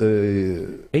popping.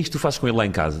 É isto que tu fazes com ele lá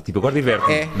em casa. Tipo, agora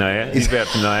diverte-me, não é?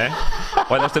 Diverte-me, não é?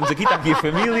 Olha, nós estamos aqui, está aqui a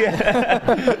família.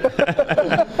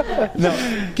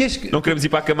 Não queremos ir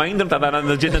para a cama ainda, não está a dar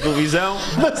nada de gente na televisão.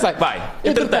 Vai,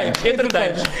 entretém.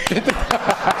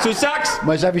 Sou sax,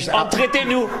 mas já viste.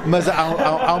 Entretém-nous. Mas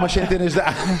há umas centenas de.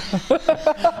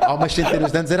 Há umas centenas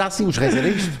de anos era assim, os reis era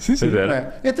isto. Sim.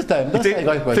 Entretém-me.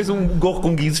 Fez um gorro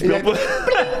com guizos para ele.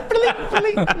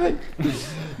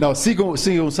 Não, sigam o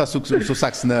seu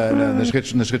sax nas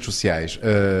redes sociais.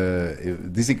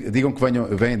 Digam que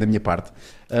venham da minha parte.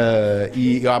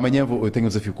 E amanhã eu tenho um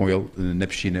desafio com ele na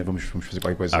piscina. Vamos fazer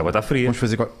qualquer coisa. A água está fria. Vamos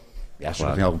fazer Acho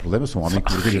que tem algum problema? Sou um homem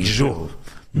que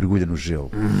mergulha no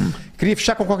gelo. Queria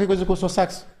fechar com qualquer coisa com o seu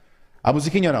sax. Há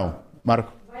musiquinha ou não,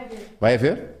 Marco? Vai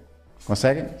haver?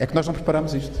 Conseguem? É que nós não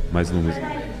preparamos isto. Mais uma música.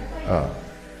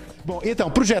 Bom, então,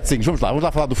 projetinhos, vamos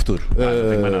lá falar do futuro. Não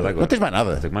tenho mais nada agora. Não tens mais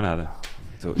nada? Não tenho mais nada.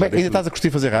 Ainda estás a curtir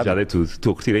fazer rádio? Já dei tudo.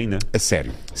 Estou a curtir ainda. A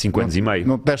sério? 5 anos e meio.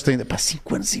 Não te deste ainda?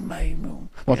 5 anos e meio, meu.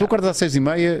 Bom, tu acordas às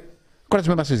 6h30. Acordas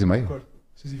mesmo às 6h30? Acordo,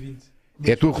 6h20.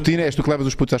 É a tua rotina? És tu que levas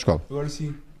os putos à escola? Agora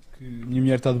sim, que a minha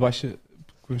mulher está de baixa.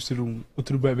 Vamos ter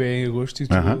outro bebê em agosto.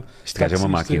 Este gajo é uma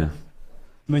máquina.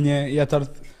 De manhã e à tarde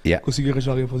consigo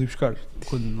arranjar alguém para ir buscar.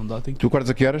 Quando não dá, tem que... Tu acordas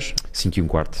a que horas? 5h15.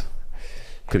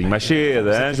 Um bocadinho mais cedo,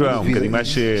 João? Um bocadinho mais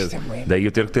cedo. Daí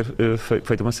eu ter que ter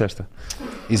feito uma cesta.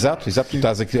 Exato. Tu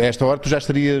estás aqui. A esta hora tu já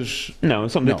estarias... Não, eu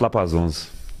só me deito lá para as 11.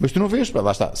 Mas tu não vês?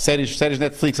 Lá está. Séries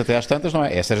Netflix até às tantas, não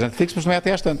é? É séries Netflix, mas não é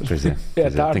até às tantas. Pois é.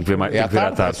 Tem que ver mais. Tem que ver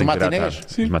à tarde. São matinés.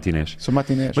 Os matinés. São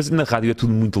matinés. Mas na rádio é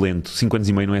tudo muito lento. 5 anos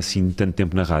e meio não é assim tanto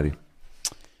tempo na rádio.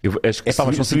 Mas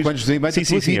são 5 anos e meio da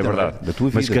tua vida. É verdade. Da tua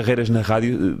vida. Mas carreiras na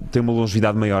rádio têm uma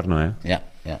longevidade maior, não é?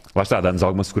 Lá está, dá-nos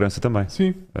alguma segurança também.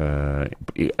 Sim.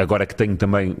 Agora que tenho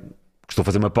também, que estou a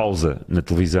fazer uma pausa na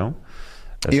televisão.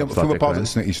 Foi uma pausa,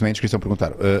 isto não é inscrição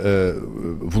perguntar.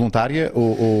 Voluntária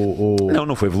ou.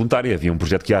 Não foi voluntária. Havia um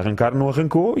projeto que ia arrancar, não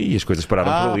arrancou e as coisas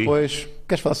pararam por ali. Pois.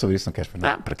 Queres falar sobre isso? Não queres?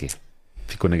 Para quê?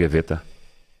 Ficou na gaveta.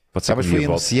 Mas foi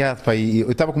anunciado, pá, e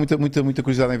eu estava com muita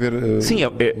curiosidade em ver. Sim,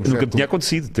 nunca tinha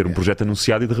acontecido ter um projeto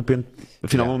anunciado e de repente,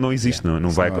 afinal, não existe, não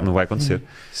vai acontecer.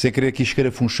 Sem querer aqui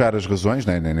escarafunchar as razões,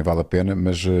 nem vale a pena,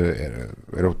 mas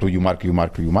era tu e o Marco,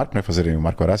 não é? Fazerem o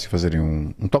Marco Horácio, fazerem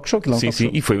um talk show.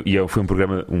 Sim, e foi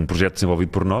um projeto desenvolvido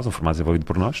por nós, um formato desenvolvido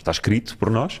por nós, está escrito por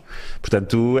nós,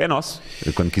 portanto é nosso.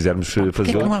 Quando quisermos fazê-lo.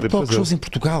 Porquê que não há talk shows em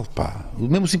Portugal, pá?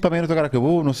 Mesmo assim, para a meia-noite agora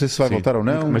acabou, não sei se vai voltar ou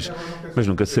não. Mas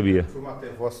nunca se sabia.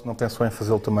 Não pensou em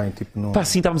fazê-lo também, tipo no...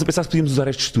 Sim, estávamos a pensar se podíamos usar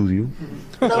este estúdio.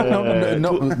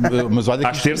 Não, mas olha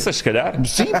às terças, se calhar.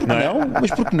 Sim, porque não? Mas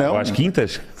porque não? Ou às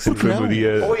quintas, que sempre foi o meu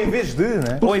dia... Ou em vez de,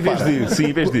 né? Ou em vez de, sim,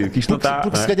 em vez de, que isto não está...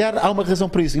 Porque se calhar há uma razão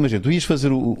para isso. Imagina, tu ias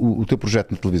fazer o teu projeto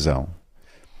na televisão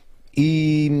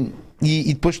e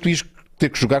depois tu ias ter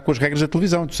que jogar com as regras da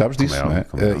televisão, tu sabes disso, não é?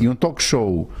 E um talk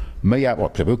show meia... Por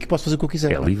exemplo, eu aqui posso fazer o que eu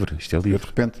quiser. É livre, isto é livre. De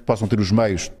repente possam ter os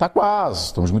meios. Está quase,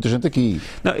 estamos muita gente aqui.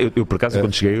 Não, eu por acaso,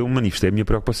 quando cheguei, eu manifestei a minha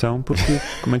preocupação, porque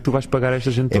como é que tu vais pagar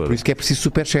esta gente toda? É por isso que é preciso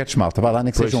superchats, malta. Vai lá,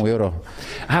 nem que seja €1.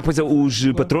 Pois é,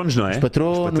 os patronos, não é? Os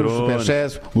patronos.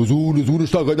 Superchats. Mas o Unas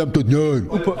está a ganhar muito dinheiro.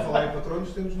 Olha, para falar em patronos,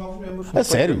 temos novos membros. A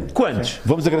sério? Quantos?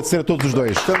 Vamos agradecer a todos os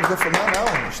dois. Estamos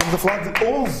a falar de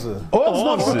 11. 11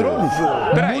 novos patronos.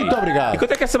 Muito obrigado. E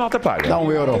quanto é que essa malta paga? Dá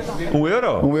 €1.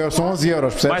 €1? São 11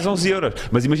 euros, percebes? Mais 11 euros.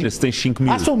 Mas imagina, se tens 5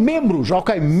 mil... são membros.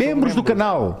 Ok, membros do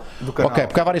canal. Ok,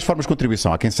 porque há várias formas de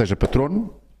contribuição. Há quem seja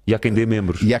patrono. E há quem dê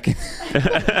membros. E há quem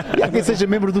seja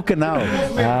membro do canal.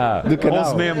 Do canal.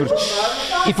 11 membros.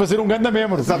 E fazer um grande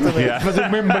membro. Exatamente. Fazer um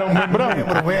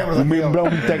membrão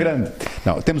muito grande.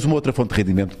 Não, temos uma outra fonte de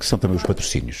rendimento que são também os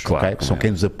patrocínios. Claro, okay? Que são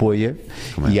quem nos apoia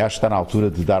e acho que está na altura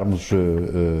de darmos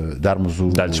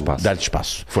dar-lhe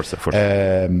espaço. Força.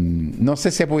 Não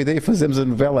sei se é boa ideia fazermos a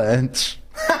novela antes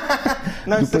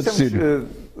do patrocínio.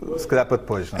 Se calhar para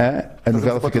depois. Não é? A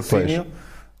novela fica depois.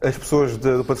 as pessoas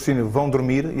do patrocínio vão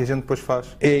dormir e a gente depois faz.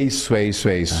 É isso.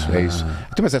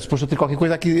 Então, mas é suposto ter qualquer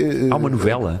coisa aqui. Há uma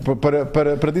novela?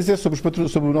 Para dizer sobre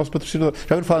o nosso patrocinador.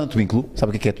 Já ouviram falar no Twinkle?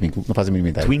 Sabe o que é Twinkle? Não faz a mínima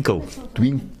ideia. Twinkle.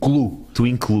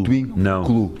 Twinkle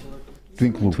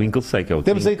sei que é o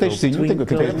Temos aí textinho,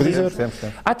 para dizer.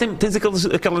 Tens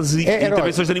aquelas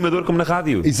intervenções de animador como na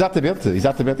rádio. Exatamente.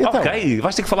 Então, ok,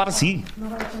 vais ter que falar assim.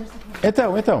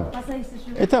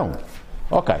 Então,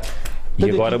 ok. E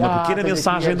agora uma pequena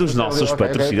mensagem dos nossos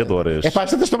patrocinadores. As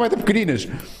tantas também estão pequeninas.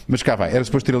 Mas cá vai, era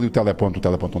suposto ter ali o teleponto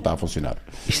não está a funcionar.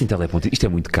 Isto em teleponto, isto é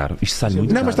muito caro. Isto sai muito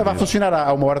caro. Não, mas estava a funcionar,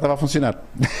 há uma hora estava a funcionar.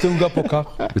 Tem um lugar para o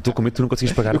carro. Eu estou com medo que tu não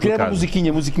consegues pagar. Eu queria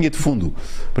uma musiquinha de fundo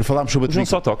para falarmos sobre a Não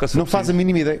só toca. Não faz a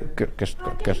mínima ideia.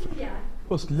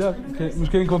 Posso lhe dar? Mas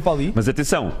querem que eu para ali? Mas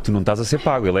atenção, tu não estás a ser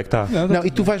pago, ele é que está. Não,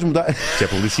 e tu vais mudar. Isto é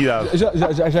publicidade.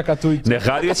 Já cá estou. Na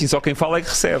rádio é assim, só quem fala é que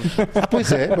recebe. Pois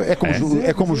é.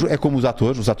 É como os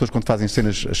atores. Os atores quando fazem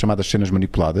cenas, chamadas cenas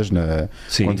manipuladas,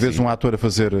 quando vês um ator a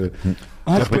fazer.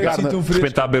 De repente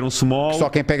está a beber um small. Só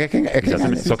quem pega é quem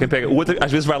ganha. Só quem pega. O outro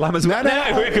às vezes vai lá, mas. Não,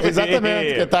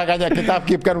 exatamente. Quem está a ganhar, quem está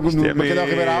aqui a pegar no Bacalhau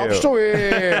Ribeiro Alves sou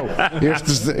eu.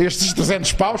 Estes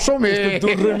 300 paus são meus. Tu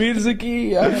Ramires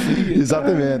aqui.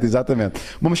 Exatamente.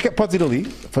 Bom, mas podes ir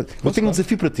ali? Eu tenho um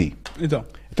desafio para ti. Então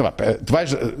tu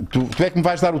é que me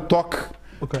vais dar o toque.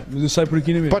 Ok, mas eu saio por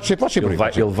aqui na mesma. Pode ser por aí.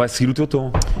 Ele vai seguir o teu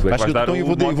tom. Tu vais seguir o tom e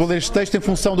eu vou ler este texto em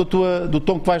função do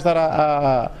tom que vais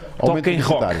dar ao toque em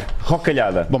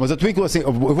rockalhada. Bom, mas a Twinkle, assim,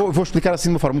 eu vou explicar assim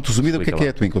de uma forma muito resumida o que é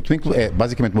a Twinkle. A Twinkle é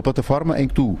basicamente uma plataforma em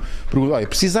que tu perguntas, olha,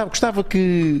 gostava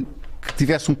que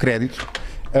tivesse um crédito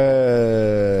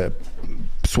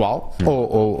pessoal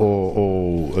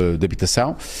ou de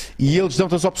habitação, e eles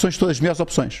dão-te as opções todas, as melhores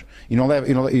opções, e não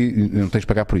tens de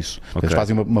pagar por isso. Okay. Eles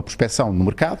fazem uma prospecção no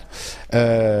mercado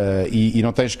e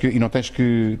não tens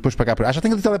que depois pagar por isso. Já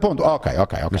tenho ali teleponto. Ok.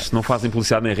 Mas se não fazem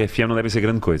publicidade na RFM não deve ser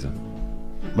grande coisa.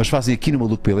 Mas fazem aqui no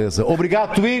Maluco Beleza.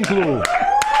 Obrigado, Twinkle!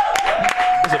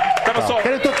 Estava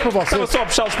só a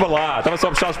puxá-los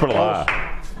para lá.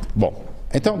 Bom,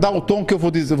 então dá o tom que eu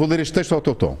vou ler este texto ao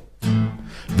teu tom.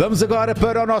 Vamos agora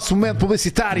para o nosso momento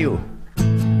publicitário.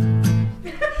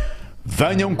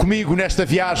 Venham comigo nesta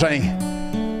viagem,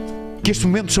 que estes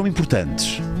momentos são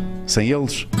importantes. Sem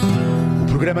eles, o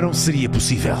programa não seria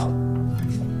possível.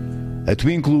 A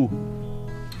Twinkle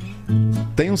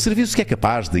tem um serviço que é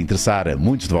capaz de interessar a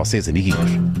muitos de vocês,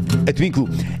 amiguinhos. A Twinkle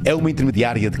é uma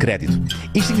intermediária de crédito.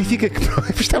 Isto significa que...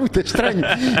 Está muito estranho.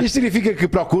 Isto significa que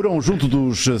procuram, junto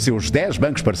dos seus 10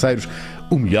 bancos parceiros,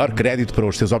 o melhor crédito para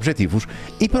os seus objetivos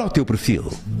e para o teu perfil.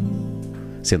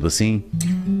 Sendo assim,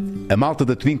 a malta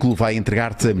da Twinkle vai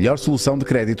entregar-te a melhor solução de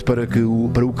crédito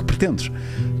para o que pretendes.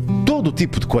 Todo o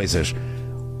tipo de coisas.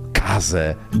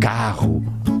 Casa, carro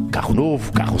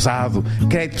novo, carro usado,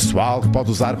 crédito pessoal que pode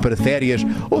usar para férias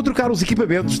ou trocar os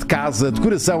equipamentos de casa,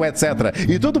 decoração, etc.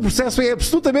 E todo o processo é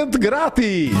absolutamente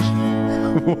grátis.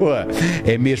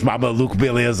 É mesmo a maluco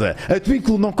beleza. A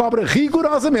Twinkle não cobra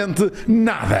rigorosamente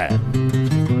nada.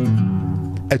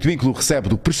 A Twinkle recebe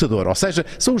do prestador, ou seja,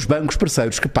 são os bancos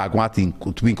parceiros que pagam à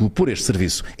Twinkle por este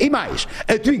serviço. E mais,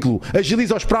 a Twinkle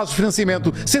agiliza os prazos de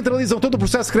financiamento, centralizam todo o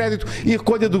processo de crédito e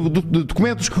recolha de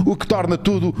documentos, o que torna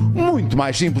tudo muito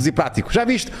mais simples e prático. Já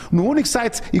viste? No único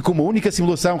site e com uma única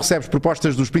simulação recebes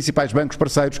propostas dos principais bancos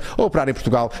parceiros a operar em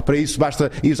Portugal. Para isso basta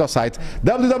ir ao site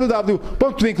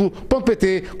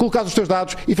www.twinkle.pt, colocares os teus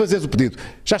dados e fazeres o pedido.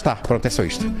 Já está, pronto, é só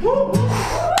isto.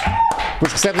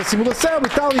 Depois recebes a simulação e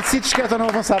tal, e decides se queres ou não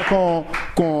avançar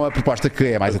com a proposta que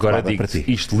é mais adequada para ti.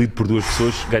 Isto lido por duas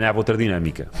pessoas ganhava outra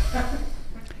dinâmica.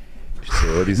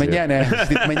 De manhã, né?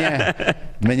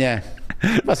 De manhã.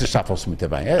 Vocês safam-se muito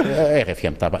bem. A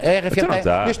RFM está bem. A RFM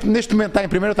neste momento está em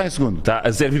primeiro ou está em segundo? Está a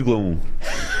 0,1.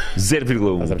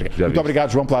 0,1. Muito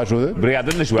obrigado, João, pela ajuda.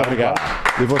 Obrigado, Ana João. Muito obrigado.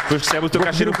 Eu vou depois recebe o teu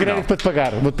caixa no final. Para te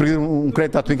pagar. Vou-te pedir um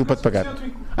crédito à Twinkle para te pagar.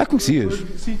 Conhecias?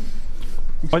 Sim.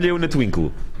 Olha eu na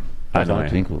Twinkle. Não é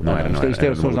Twinkle. Não era.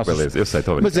 São os nossos... Beleza, eu sei,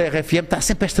 estou a Mas a RFM está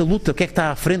sempre esta luta. O que é que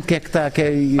está à frente? O que é que está...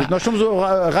 Nós somos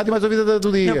a rádio mais ouvida do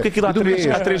dia. Não, porque aquilo há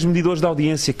três medidores de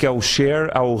audiência, que é o share,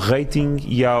 há o rating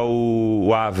e há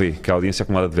o AAV, que é a audiência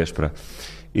acumulada de véspera.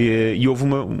 E houve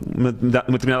uma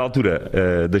determinada altura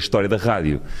da história da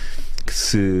rádio que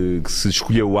se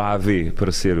escolheu o AAV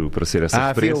para ser essa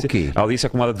referência. A audiência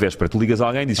acumulada de véspera. Tu ligas a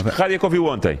alguém e dizes: que rádio é que ouviu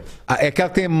ontem? É aquela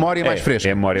que tem a memória mais fresca.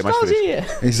 É a memória mais fresca.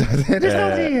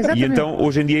 Exatamente. E então,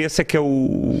 hoje em dia, esse é que é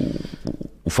o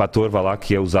fator, vá lá,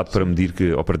 que é usado para medir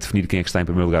ou para definir quem é que está em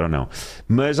primeiro lugar ou não.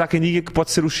 Mas há quem diga que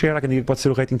pode ser o share, há quem diga que pode ser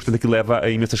o rating, portanto aquilo leva a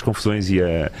imensas confusões e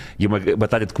a uma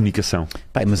batalha de comunicação.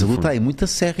 Pai, mas a luta é muito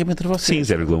acérrima entre vocês.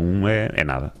 Sim, 0,1 é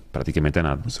nada, praticamente é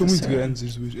nada. São muito grandes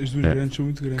as duas grandes são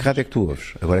muito grandes. Que rádio é que tu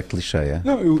ouves? Agora é que te lixeia.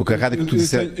 Não, porque a rádio que tu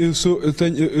disseste...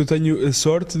 eu tenho a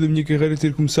sorte da minha carreira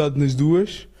ter começado nas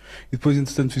duas e depois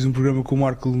entretanto fiz um programa com o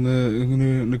Marco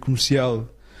na comercial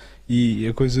e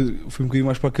a coisa foi um bocadinho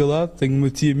mais para aquele lado. Tenho uma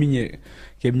tia minha,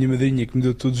 que é a minha madrinha, que me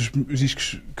deu todos os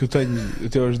discos que eu tenho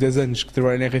até aos 10 anos, que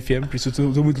trabalha na RFM, por isso eu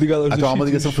estou muito ligado aos dois. Então há uma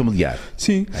ligação familiar.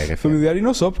 Sim, familiar, e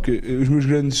não só, porque os meus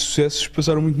grandes sucessos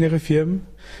passaram muito na RFM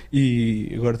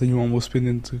e agora tenho um almoço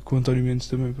pendente com o António Mendes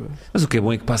também. Pá. Mas o que é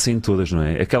bom é que passa em todas, não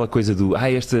é? Aquela coisa do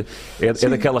esta é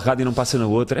daquela rádio e não passa na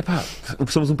outra.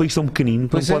 Somos um país tão pequenino,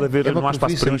 não pode haver, não há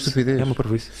espaço para isso. É uma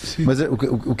parvoíce. Mas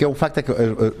o que é um facto é que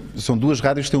são duas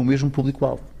rádios que têm o mesmo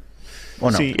público-alvo.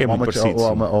 Ou não? Sim, é muito parecido.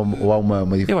 Ou há uma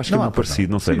diferença? Eu acho que é muito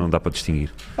parecido, não sei, não dá para distinguir.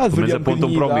 Pelo menos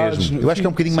apontam para o mesmo. Eu acho que é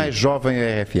um bocadinho mais jovem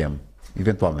a RFM,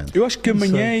 eventualmente. Eu acho que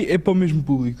amanhã é para o mesmo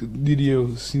público, diria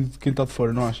eu, assim, de quem está de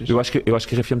fora, não achas? Eu acho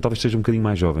que a RFM talvez seja um bocadinho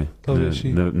mais jovem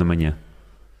na manhã.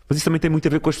 Mas isso também tem muito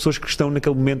a ver com as pessoas que estão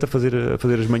naquele momento a fazer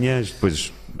as manhãs.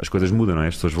 Depois as coisas mudam, não é?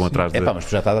 As pessoas vão atrás mas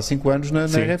tu já estás há 5 anos na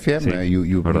RFM, não é?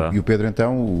 E o Pedro,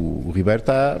 então, o Ribeiro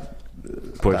está...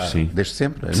 sim. Desde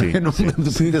sempre. Sim, eu não me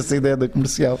lembro dessa ideia da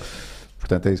comercial.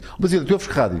 Portanto, é isso. Basílio, tu ouves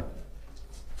que rádio?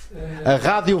 A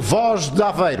Rádio Voz de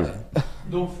Aveiro.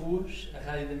 Dom Fus,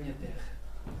 a rádio da minha terra.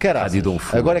 Caralho, Rádio Dom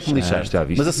Fus. agora é que me lixaste.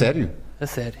 Mas a sério? A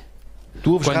sério.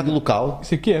 Tu ouves rádio local?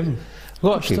 Isso aqui é.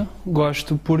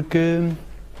 Gosto porque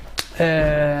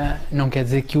não quer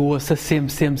dizer que o ouça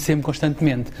sempre,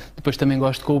 constantemente. Depois também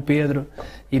gosto com o Pedro,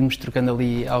 irmos trocando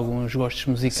ali alguns gostos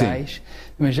musicais. Sim.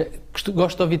 Mas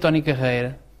gosto de ouvir Tony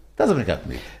Carreira. Estás a brincar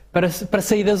comigo? Para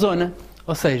sair da zona.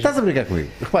 Ou seja... Estás a brincar comigo?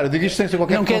 Repara, eu digo isto sem ser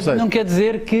qualquer conceito. Não quer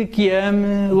dizer que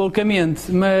ame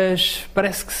loucamente, mas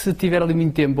parece que se tiver ali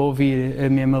muito tempo a ouvir a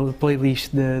mesma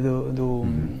playlist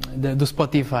do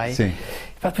Spotify, sim.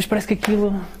 Depois parece que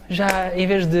aquilo já, em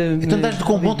vez de... Então estás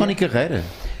com um bom Tony Carreira?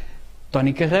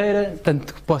 Tony Carreira,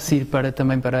 tanto que posso ir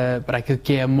também para aquilo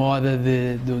que é a moda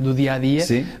do dia-a-dia,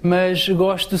 sim. Mas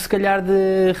gosto se calhar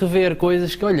de rever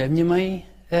coisas que, olha, a minha mãe...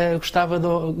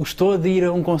 gostou de ir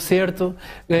a um concerto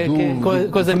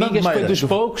com as amigas, foi dos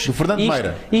poucos. Do Fernandes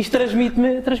Meira. Isto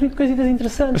transmite coisitas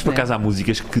interessantes. Mas por acaso há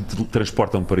músicas que te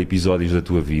transportam para episódios da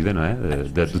tua vida, não é?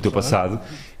 Do teu passado,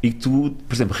 e que tu,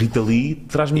 por exemplo, Rita Lee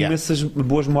traz-me imensas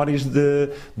boas memórias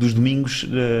dos domingos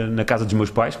na casa dos meus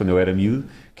pais, quando eu era miúdo,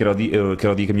 que era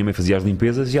o dia que a minha mãe fazia as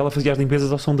limpezas, e ela fazia as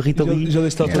limpezas ao som de Rita Lee.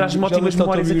 Traz-me ótimas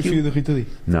memórias a biografia da Rita Lee?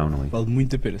 Não li. Vale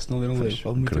muito a pena, se não leram, vale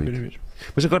muito a pena mesmo.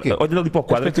 Mas agora, olhando ali para o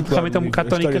quadro, realmente é um bocado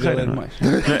Tony Carreira.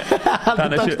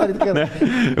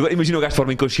 Agora imagina o gajo de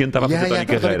forma inconsciente, estava a fazer Tony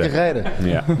Carreira.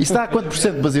 E está a quanto por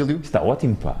cento, Basílio? Está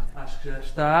ótimo, pá. Acho que já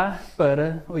está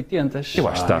para 80. Eu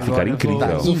acho que está a ficar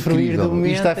incrível.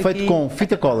 Isto está feito com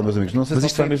fita cola, meus amigos. Não sei se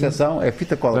isto vai mesmo é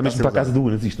fita cola. Vai mesmo para a casa do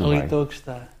Unas, isto não vai? Estou a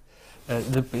gostar.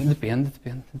 Depende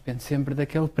sempre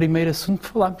daquele primeiro assunto que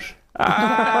falámos.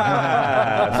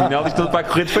 Afinal isto tudo para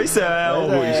correr de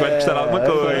feição. Isto vai-te custar alguma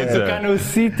coisa. Ficar no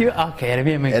sítio. Ok, era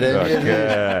mesmo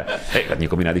aqui. Já tinha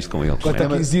combinado isto com eles. Quanto a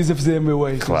 15 dias a fazer a meu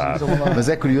way. Claro. Mas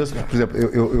é curioso, porque, por exemplo,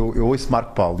 eu ouço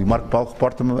Marco Paulo, e o Marco Paulo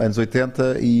reporta-me anos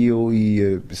 80 e eu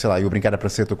brincar a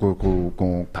praceta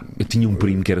com... Eu tinha um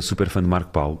primo que era super fã de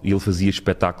Marco Paulo e ele fazia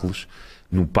espetáculos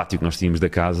no pátio que nós tínhamos da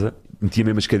casa, metia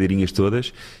mesmo as cadeirinhas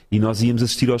todas e nós íamos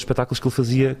assistir aos espetáculos que ele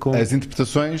fazia com... As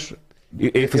interpretações...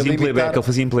 Ele fazia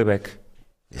em playback.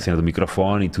 A cena do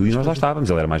microfone e tudo, e nós lá estávamos.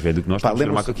 Ele era mais velho do que nós.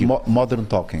 Lembra-se Modern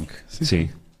Talking? Sim.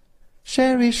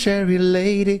 Sherry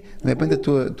Lady. Depende da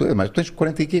tua mas tu tens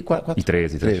 40 e 4? E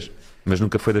 3. Mas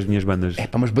nunca foi das minhas bandas.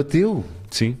 Mas bateu.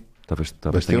 Sim,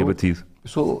 talvez tenha batido. Eu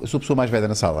sou a pessoa mais velha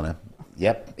na sala, não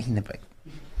é? Ainda bem.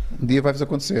 Um dia vai-vos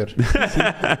acontecer.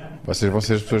 Vocês vão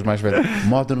ser as pessoas mais velhas.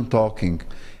 Modern Talking.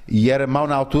 E era mau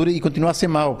na altura e continua a ser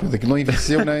mau. Aquilo não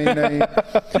envelheceu nem...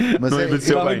 Mas não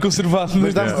envelheceu bem. Conservado.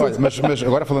 Mas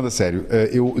agora falando a sério,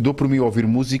 eu dou por mim a ouvir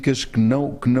músicas que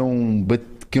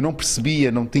eu não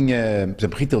percebia, não tinha... Por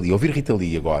exemplo, Rita Lee. Ouvir Rita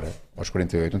Lee agora, aos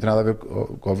 48, não tem nada a ver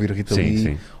com ouvir Rita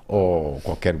Lee ou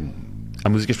qualquer... Há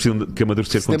músicas que precisam de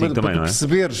amadurecer contigo também, não é?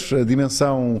 Perceberes a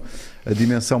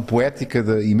dimensão poética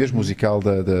e mesmo musical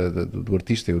do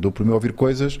artista. Eu dou por mim a ouvir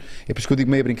coisas, é por isso que eu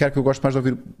digo meio a brincar que eu gosto mais de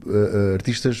ouvir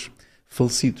artistas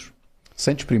falecidos.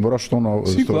 sem desprimor aos que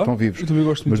estão vivos. Eu também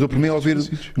gosto muito. Mas dou por mim a ouvir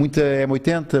muita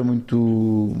M80,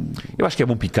 muito... Eu acho que é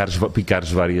bom picares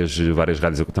várias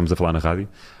rádios, estamos a falar na rádio.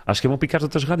 Acho que é bom picares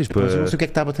outras rádios. Mas eu não sei o que é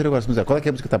que está a bater agora. Qual é que é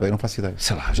a música que está a bater? Eu não faço ideia.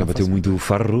 Sei lá, já bateu muito o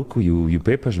Farruco e o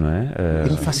Pepas, não é? Eu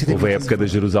não faço ideia. Houve a época da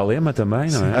Jerusalema também,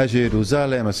 não é? A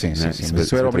Jerusalema, sim. Mas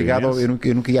isso era obrigado, eu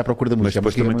nunca ia à procura da música.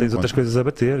 Mas depois também tens outras coisas a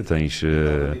bater. Tens...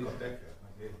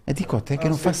 A discoteca,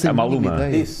 eu não faço a Maluma.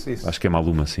 Ideia. Isso. Acho que é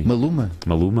Maluma, sim. Maluma?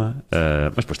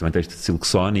 Mas depois também tens Silk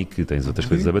Sonic, tens outras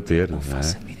coisas a bater. Não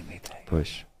faço a mínima ideia.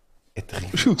 Pois. É terrível.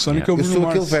 O Silk Sonic é o Eu Bruno sou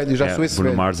Mars. aquele velho, já sou esse Bruno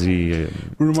velho. Mars e...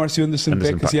 Bruno Mars e Anderson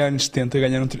Paak, assim, há anos 70,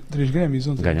 ganharam 3 Grammys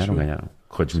ontem. Ganharam.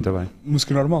 Correu-te muito bem.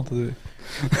 Música normal, estás a ver?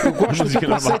 Eu gosto do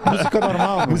conceito de música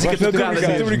normal. Música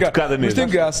tocada mesmo. Mas tem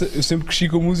graça, eu sempre cresci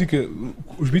com música.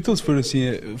 Os Beatles foram assim,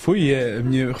 é a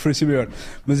minha referência maior.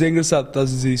 Mas é engraçado,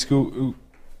 estás a dizer isso, que eu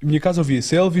a minha casa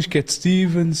ouvia-se Elvis, Cat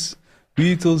Stevens,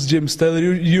 Beatles, James Taylor,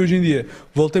 e hoje em dia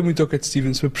voltei muito ao Cat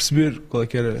Stevens para perceber qual é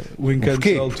que era o encanto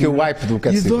da altura. Porque o hype do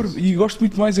Cat Stevens. E gosto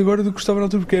muito mais agora do que gostava na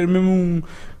altura, porque era mesmo um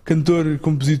cantor,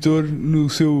 compositor no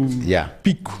seu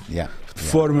pico de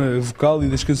forma vocal e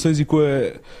das canções, e com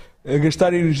a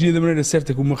gastar a energia da maneira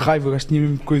certa, com uma raiva, tinha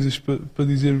mesmo coisas para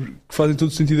dizer que fazem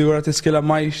todo sentido agora, até se calhar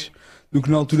mais do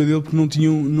que na altura dele, porque não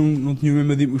tinham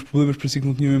os problemas para si que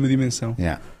não tinham a mesma dimensão.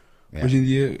 Hoje em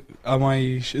dia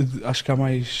acho que há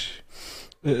mais,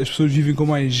 as pessoas vivem com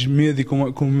mais medo e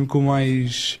com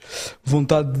mais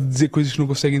vontade de dizer coisas que não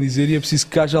conseguem dizer, e é preciso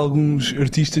que haja alguns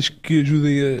artistas que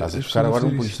ajudem a... Estás a buscar agora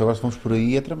um isto, agora se vamos por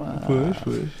aí é tramar. Pois,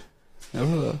 é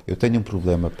verdade. Eu tenho um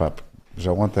problema, pá,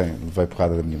 já ontem levei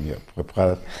porrada da minha mulher.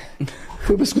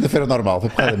 Foi uma segunda-feira normal, foi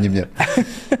porrada da minha mulher.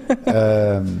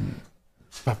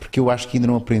 Porque eu acho que ainda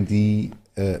não aprendi.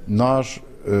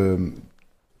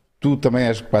 Tu também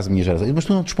és quase a minha geração, mas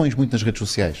tu não te expões muito nas redes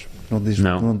sociais.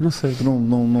 Não sei. Tu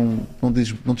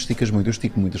não te esticas muito, eu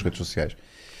estico muito nas redes sociais.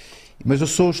 Mas eu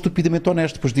sou estupidamente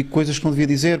honesto, depois digo coisas que não devia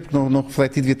dizer, porque não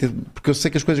refleti, porque eu sei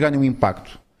que as coisas ganham um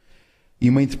impacto e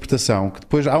uma interpretação, que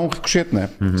depois há um ricochete, não é?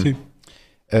 Sim.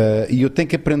 E eu tenho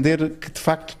que aprender que, de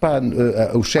facto,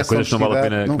 o excesso de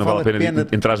honestidade não vale a pena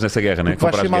entrares nessa guerra, né?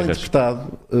 Vais ser mal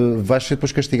interpretado, vais ser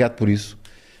depois castigado por isso.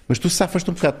 Mas tu safas-te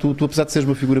um bocado, tu apesar de seres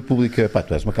uma figura pública,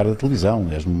 tu és uma cara da televisão,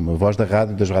 és uma voz da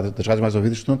rádio, das rádios mais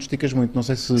ouvidas, tu não te esticas muito, não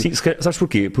sei se... Sim, sabes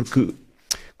porquê? Porque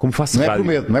como faço rádio...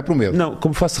 Não é por medo. Não,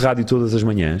 como faço rádio todas as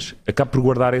manhãs, acabo por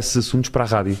guardar esses assuntos para a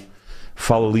rádio.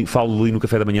 Falo ali no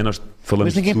café da manhã, nós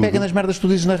falamos. Mas ninguém pega nas merdas que tu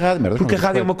dizes na rádio. Porque a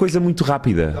rádio é uma coisa muito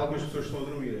rápida. Algumas pessoas estão a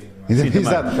dormir.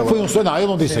 Exato. Foi um sonho. Não, eu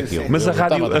não disse aquilo. Mas a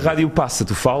rádio passa,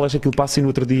 tu falas, aquilo passa e no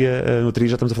outro dia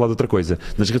já estamos a falar de outra coisa.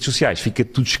 Nas redes sociais fica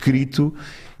tudo escrito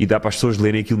e dá para as pessoas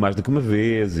lerem aquilo mais do que uma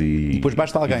vez e depois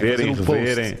basta alguém verem, fazer um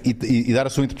post e dar a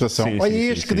sua interpretação. Olha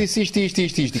este que disse isto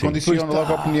e condiciona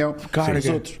logo a opinião dos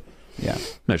outros.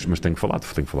 Mas tenho que falar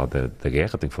da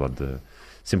guerra, tenho que falar de...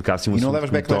 Sempre que há assim um assunto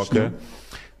que me toca...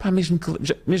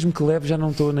 mesmo que leve, já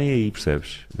não estou nem aí,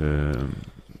 percebes?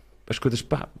 As coisas,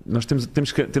 nós temos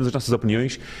as nossas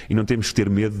opiniões e não temos que ter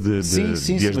medo de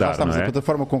as dar, não é? A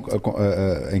plataforma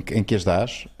em que as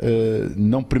dás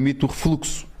não permite o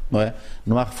refluxo, não é?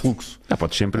 Não há refluxo.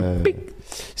 Podes sempre...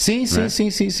 Sim.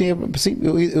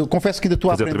 Eu confesso que ainda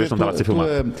estou a aprender.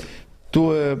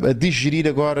 Estou a digerir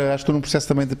agora, acho que estou num processo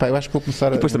também de eu acho que vou começar a...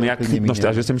 E depois também nós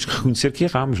às vezes temos que reconhecer que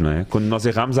erramos, não é? Quando nós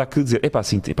erramos há que dizer,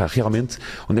 realmente,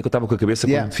 onde é que eu estava com a cabeça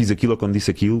quando fiz aquilo ou quando disse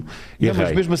aquilo?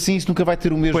 Mas mesmo assim isso nunca vai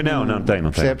ter o mesmo... Pois não tem.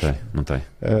 Não tem.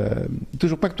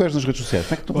 Como é que tu és nas redes sociais?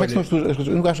 Como é que são as tuas redes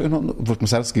sociais? Vou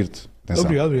começar a seguir-te.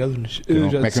 Obrigado.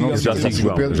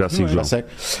 Já sigo, João.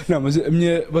 Não, mas a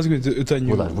minha, basicamente, eu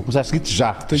tenho... Vou começar a seguir-te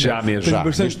já.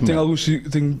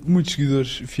 Tenho muitos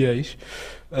seguidores fiéis.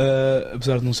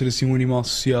 Apesar de não ser assim um animal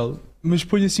social, mas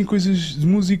ponho assim coisas de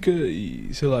música e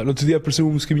sei lá, no outro dia apareceu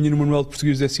uma música minha no manual de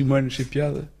português de 10º ano, sem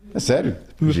piada. A sério?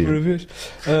 Pela primeira vez.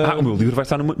 O meu livro vai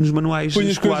estar nos manuais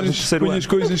escolares do terceiro ano.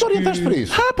 Para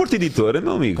isso. Porta Editora,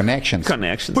 meu amigo. Connections.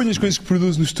 Ponho as coisas que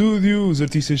produzo no estúdio, os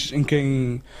artistas com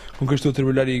quem estou a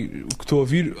trabalhar e o que estou a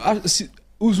ouvir.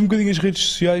 Uso um bocadinho as redes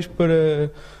sociais para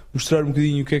mostrar um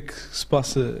bocadinho o que é que se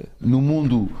passa no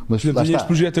mundo. Mas tenho este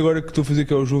projeto agora que estou a fazer,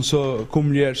 que é o João Só com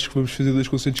Mulheres, que vamos fazer 2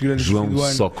 concertos grandes no fim do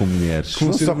ano. Só com Mulheres.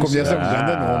 João Só com Mulheres é um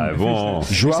grande nome. Bom.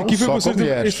 João Só com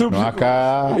Mulheres.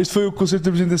 Este foi o concerto de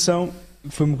apresentação.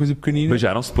 Foi uma coisa pequenina.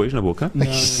 Beijaram-se depois na boca? Não.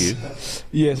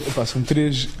 E são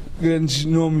 3 grandes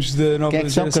nomes da nova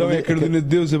geração. É a Carolina de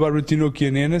Deus, a Bárbara Tinoco e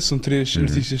a Nena. São 3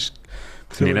 artistas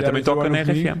que Nena também toca na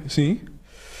RFM. Sim.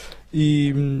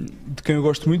 E de quem eu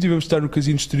gosto muito, e vamos estar no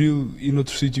Casino Estoril e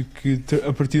noutro sítio que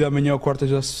a partir da manhã ou quarta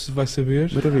já se vai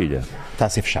saber. Maravilha. Está a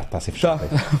ser fechado.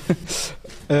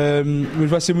 Mas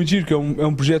vai ser muito giro, que é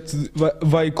um projeto,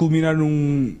 vai culminar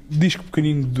num disco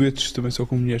pequenino de duetos, também só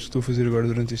com mulheres, que estou a fazer agora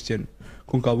durante este ano.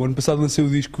 Com calma. O ano passado lancei o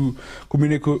disco,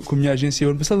 combinei com a minha agência,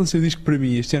 o ano passado lancei o disco para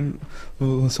mim, este ano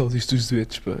vou lançar o disco dos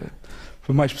duetos para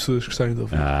mais pessoas gostarem de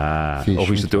ouvir.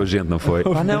 Ouviste o teu agente, não foi?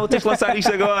 Não, tens de lançar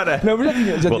isto agora! Não,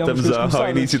 mas já voltamos ao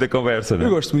início da conversa, não é?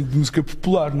 Eu gosto muito de música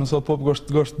popular, não só pop,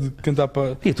 gosto de cantar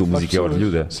para. E a tua música é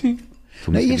orelhuda? Sim.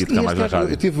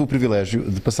 Eu tive o privilégio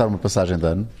de passar uma passagem de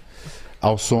ano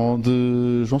ao som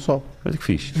de João Sol. Olha que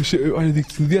fixe. Olha,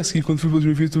 no dia a seguir, quando fui para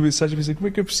 2020, a tua mensagem, pensei, como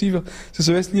é que é possível? Se eu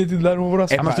soubesse, tinha de dar um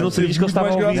abraço. Mas tu não sabias que ele estava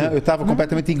a ouvir. Eu estava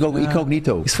completamente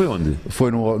incognito. Isso foi onde?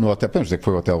 Foi no hotel, podemos dizer que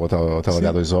foi o hotel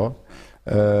H2O.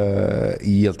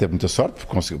 E ele teve muita sorte,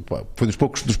 foi dos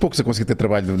poucos a conseguir ter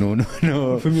trabalho no...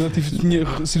 Foi melhor, tinha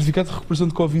certificado de recuperação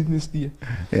de Covid nesse dia.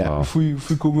 Fui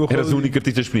com o meu Eras o único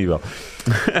artista disponível.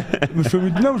 Mas foi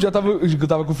muito. Não, já estava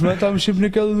com o Fernandes, estávamos sempre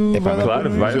naquela do.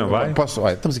 Claro, vai, não vai.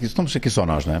 Estamos aqui só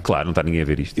nós, não é? Claro, não está ninguém a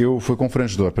ver isto. Eu fui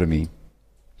confrangedor para mim.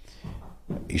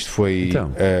 Isto foi.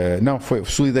 Então. Não, foi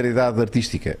solidariedade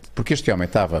artística. Porque este homem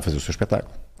estava a fazer o seu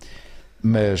espetáculo,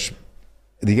 mas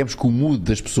digamos que o mood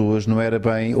das pessoas não era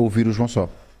bem ouvir o João Só.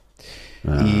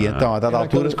 E então, a dada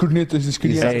altura. As cornetas das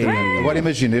crianças. Agora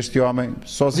imagina este homem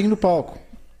sozinho no palco.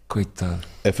 Coitado.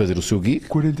 A fazer o seu gig.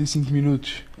 45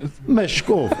 minutos. Mas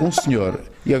chegou um senhor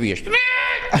e ouvi este.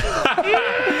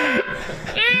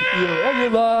 Olha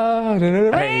lá.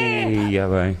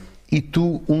 Bem. E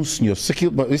tu, um senhor, se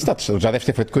aquilo, já deves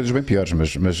ter feito coisas bem piores,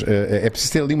 mas é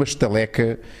preciso ter ali uma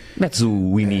estaleca. Metes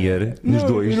o in-ear nos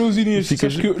dois. Eu não os in-ears,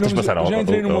 tens de passar já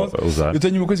entrei no modo. A usar. Eu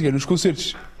tenho uma coisa que é, nos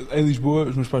concertos em Lisboa,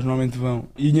 os meus pais normalmente vão,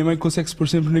 e a minha mãe consegue se pôr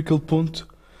sempre naquele ponto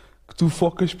que tu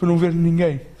focas para não ver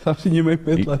ninguém. Sabes? A minha mãe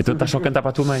pede lá. Então estás só a cantar para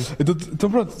a tua mãe.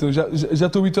 Então pronto, já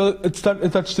estou habituado a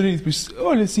estar distraído. Depois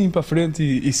olha assim para a frente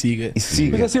e siga.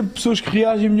 Mas há sempre pessoas que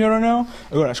reagem melhor ou não.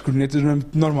 Agora, as cornetas não é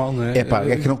muito normal, não é?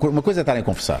 É que uma coisa é estarem a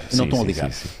conversar, não estão a ligar.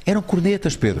 Sim. Eram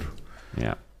cornetas, Pedro.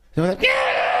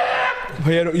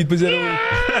 E depois eram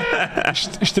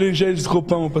estrangeiros de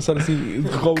roupão a passar assim de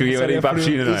roupa. Queriam ir para a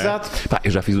piscina, não é? Exato. Eu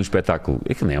já fiz um espetáculo,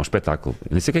 é que nem é um espetáculo,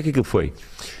 nem sei o que é que aquilo foi,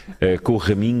 com o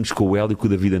Raminhos, com o Hélio e com o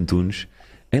David Antunes,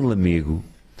 em Lamego.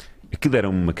 Aquilo era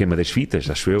uma queima das fitas,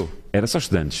 acho eu. Era só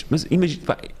estudantes. Mas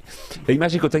imagina, a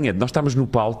imagem que eu tenho é de nós estávamos no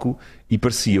palco e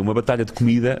parecia uma batalha de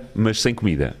comida, mas sem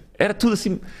comida. Era tudo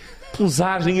assim. Pelos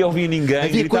ninguém ouvia ninguém.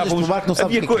 Havia coisas no bar que não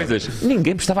sabes havia coisas.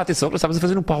 Ninguém prestava atenção, nós estávamos a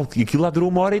fazer no palco. E aquilo lá durou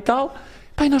 1 hora e tal.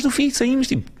 E nós no fim saímos,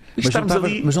 tipo.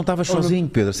 Mas não estavas sozinho,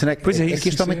 Pedro. Pois é, que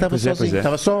este homem estava sozinho.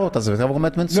 Estava só, estás a ver? Estava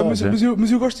completamente só. Mas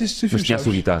eu gosto destes desafios. Mas tinha a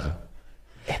sua guitarra.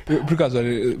 Por acaso,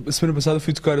 olha, a semana passada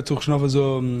fui tocar a Torres Novas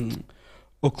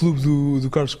ao clube do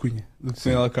Carlos Cunha, do que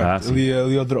tem lá cá,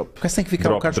 ali ao Drop. Porque tem que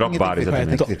ficar o Carlos Cunha. Bar,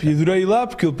 exatamente. E adorei ir lá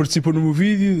porque ele participou no meu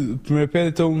vídeo, primeira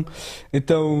pedra,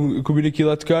 então eu combinei aqui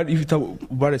lá a tocar e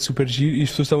o bar é super giro e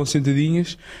as pessoas estavam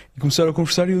sentadinhas e começaram a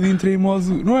conversar e eu ali entrei em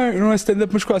modo, não é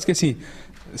stand-up, mas quase que é assim.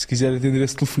 Se quiser atender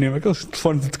esse telefonema, aqueles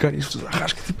telefones de tocar e as pessoas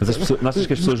arrascam. Mas as pessoas, achas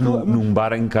que as pessoas num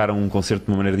bar encaram um concerto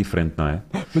de uma maneira diferente, não é?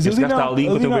 Mas este gajo está ali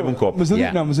enquanto eu bebo um copo. Mas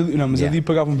ali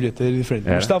pagava um bilhete, era diferente.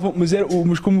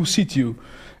 Mas como o sítio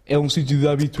é um sítio de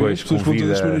habitué, as pessoas vão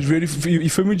todas as semanas ver e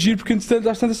foi muito giro porque entretanto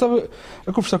às tantas estava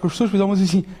a conversar com as pessoas, depois há umas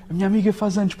assim, a minha amiga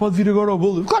faz anos, pode vir agora ao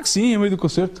bolo? Claro que sim, é meio do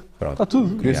concerto. Pronto. Está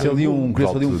tudo. Cria-se ali um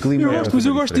clima. Mas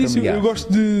eu gosto disso, eu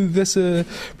gosto dessa.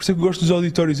 Por isso é que eu gosto dos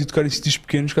auditórios e tocar em sítios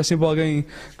pequenos, que há sempre alguém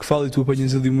que fala e tu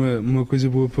apanhas ali uma coisa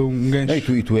boa para um gancho.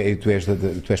 E tu és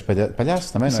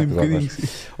palhaço também, não é? Sim, um bocadinho.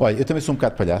 Olha, eu também sou um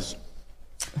bocado palhaço.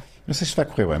 Não sei se vai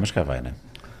correr bem, mas cá vai, não é?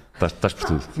 Estás por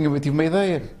tudo. Tive uma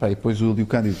ideia. E depois o Lio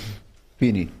Cândido,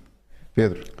 Pini,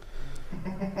 Pedro.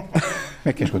 Como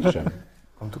é que queres que eu te chame?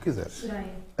 Como tu quiseres.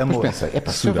 Amor. Mas pensei,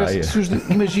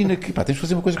 imagina que tens de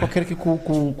fazer uma coisa qualquer aqui com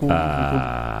o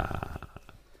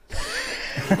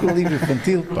livro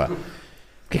infantil, pá. O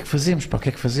que é que fazemos, pá?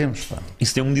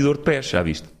 Isso tem um medidor de pés, já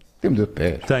viste? Tem um medidor de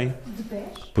pés. Tem. De pés?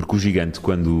 Porque o gigante,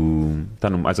 quando está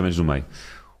mais ou menos no meio,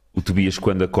 o Tobias,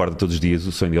 quando acorda todos os dias,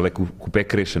 o sonho dele é que o pé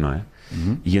cresça, não é?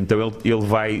 Uhum. E então ele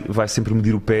vai sempre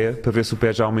medir o pé para ver se o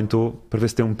pé já aumentou, para ver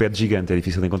se tem um pé de gigante. É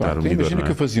difícil de encontrar um medidor. Imagina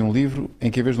que eu fazia um livro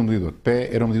em que, em vez de um medidor de pé,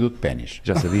 era um medidor de pénis.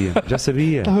 Já sabia.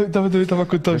 Estava a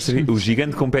contar o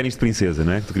gigante com pénis de princesa,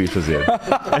 não é? Que tu querias fazer.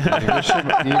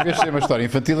 E em vez de ser uma história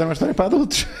infantil, era uma história para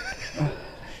adultos.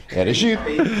 Era giro.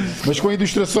 Mas com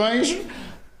ilustrações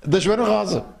da Joana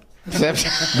Rosa.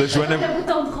 Percebes? Da Joana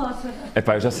Botão de Rosa.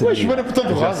 Eu já sabia. Joana Botão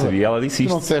de Rosa. Já sabia, ela disse isto.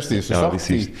 Tu não disseste isso, ela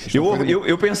disse isto.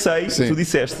 Eu pensei, sim. Tu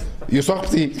disseste. E eu só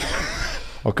repeti.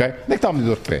 Ok? Onde é que está o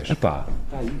medidor de pés? Está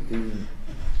aí, tem.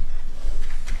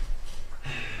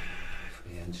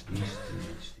 Foi antes disto.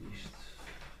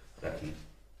 Está aqui.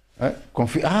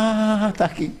 Está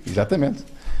aqui, exatamente.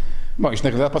 Bom, isto na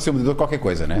realidade pode ser um medidor de qualquer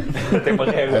coisa, não é? Até uma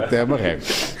régua. Até uma régua.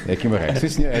 É aqui uma régua. Sim,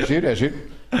 senhor, é giro, é giro.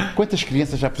 Quantas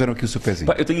crianças já puseram aqui o seu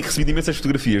pezinho? Eu tenho recebido imensas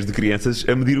fotografias de crianças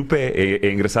a medir o pé.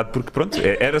 É engraçado porque, pronto,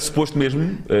 era suposto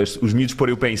mesmo os miúdos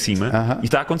porem o pé em cima e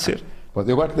está a acontecer.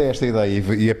 Eu agora que dei esta ideia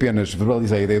e apenas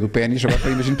verbalizei a ideia do pénis, agora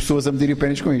imagino pessoas a medirem o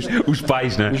pénis com isto. Os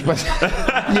pais, não é? Os pais.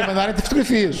 E a mandarem-te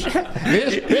fotografias.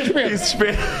 Vês, Pedro? Isso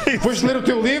dispensa. Depois de ler o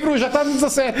teu livro, já está no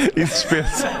 17. Isso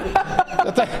dispensa.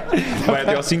 Vai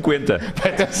até aos 50.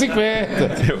 Vai até aos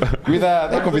 50.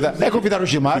 Cuidado. É convidar o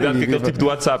Gilmar. Cuidado com aquele tipo do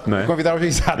WhatsApp, não é? Convidar o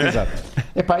exato.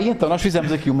 Epá, e então, nós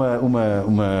fizemos aqui uma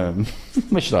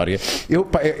história.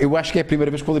 Eu acho que é a primeira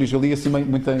vez que vou ler isto. Eu li assim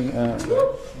muito em...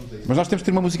 Mas nós temos de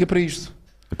ter uma música para isto.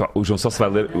 Epá, o João só se vai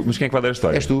ler. Mas quem é que vai ler a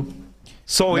história? És tu.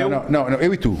 Só eu? Não,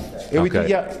 eu e tu. Eu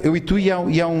e tu e há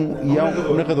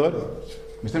um narrador.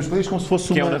 Mas temos que ler isto como se fosse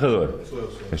Quem é o narrador?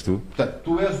 És tu? Portanto,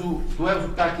 tu és o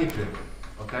que está aqui a ver.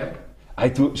 Ok?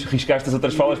 Tu riscaste as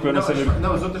outras falas para eu não saber.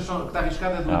 Não, as outras são. O que está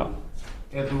arriscado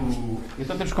é do.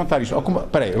 Então temos que contar isto.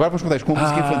 Espera aí, agora vamos contar isto com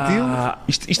música infantil.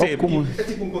 Isto é. Como... É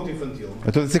tipo um conto infantil. Eu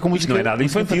estou a dizer com música. Não é nada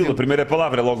infantil. A primeira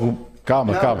palavra é logo.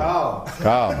 Calma.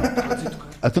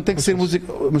 Então tem que ser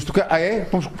música. Mas tu.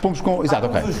 Pomos com. Exato,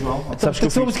 ok. Sabes que tem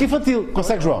que ser uma música infantil.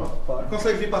 Consegue, João?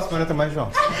 Consegues vir para a semana também, João?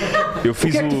 Eu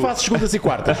fiz o que é que tu fazes segundas e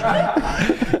quartas?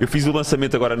 Eu fiz o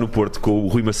lançamento agora no Porto com o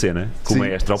Rui Macena, com o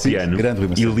maestro ao piano.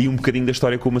 E li um bocadinho da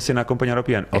história com o Macena a acompanhar ao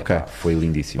piano. Foi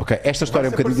lindíssimo. Ok, esta história é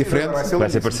um bocadinho diferente. Vai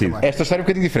ser parecido. Esta história é um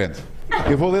bocadinho diferente.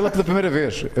 Eu vou lê-la pela primeira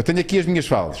vez. Eu tenho aqui as minhas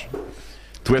falas.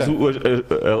 Tu és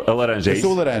a laranja, é isso? Eu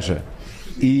sou o laranja.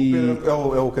 E o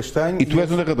Pedro é o castanho. E tu és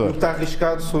o narrador. O que está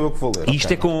arriscado sou eu que vou ler. E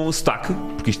isto é com sotaque?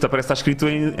 Porque isto parece estar escrito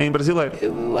em brasileiro.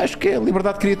 Eu acho que é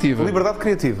liberdade criativa. Liberdade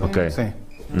criativa. Ok. Sim.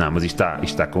 Não, mas isto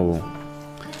está com...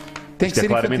 Tem que ser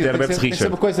claramente infantil, Herbert tem que ser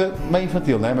uma coisa meio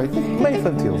infantil, não é? Meio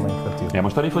infantil. É uma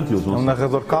história infantil, João. Um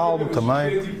narrador calmo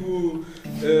também. Tipo,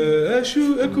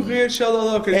 acho a correr,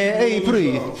 xalala. É aí, por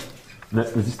aí. Não,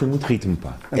 mas isto tem muito ritmo,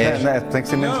 pá. Tem que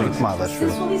ser menos ritmado, acho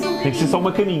eu. Tem que ser só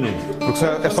uma caminha.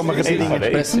 Porque é só uma rapidinha.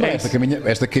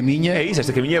 Esta caminha É isso,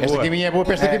 esta caminha é boa. Esta caminha é boa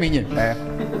para esta caminha.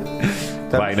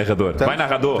 Vai, narrador. Vai,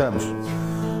 narrador.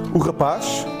 O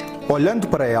rapaz, olhando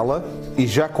para ela e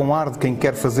já com ar de quem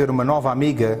quer fazer uma nova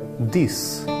amiga,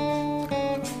 disse: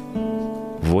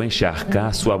 Vou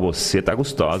encharcar sua boceta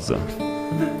gostosa.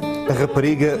 A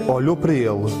rapariga olhou para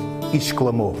ele e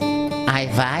exclamou: Ai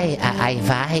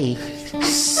vai.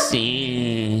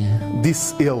 Sim.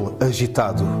 Disse ele,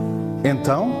 agitado.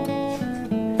 Então,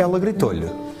 ela gritou-lhe: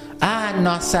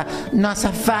 Nossa,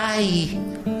 vai.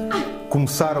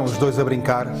 Começaram os dois a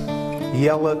brincar e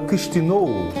ela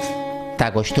questionou-o: Tá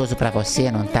gostoso pra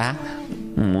você, não tá?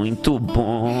 Muito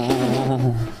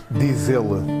bom. Diz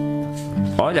ele: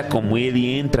 Olha como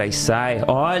ele entra e sai.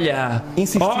 Olha!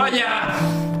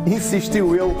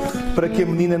 Insistiu ele para que a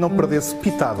menina não perdesse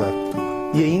pitada.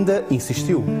 E ainda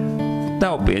insistiu: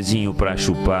 Dá o pezinho pra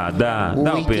chupar, dá o que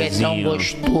é tão pezinho.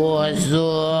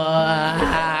 gostoso.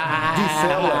 Disse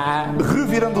ela,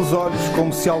 revirando os olhos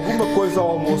como se alguma coisa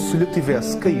ao almoço lhe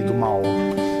tivesse caído mal.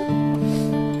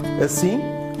 Assim,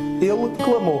 ele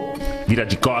clamou: Vira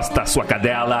de costa, sua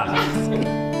cadela.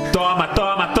 Toma.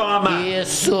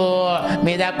 Isso,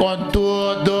 me dá com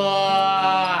tudo.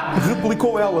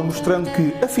 Replicou ela, mostrando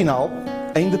que, afinal,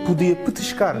 ainda podia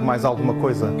petiscar mais alguma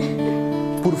coisa.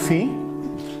 Por fim,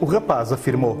 o rapaz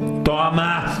afirmou: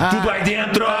 Toma, tudo aí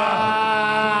dentro.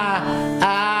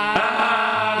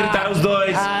 Gritaram os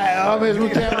dois. Ao mesmo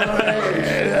tempo.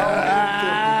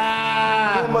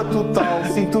 Uma total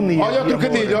sintonia. Olha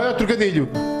o trocadilho.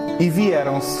 E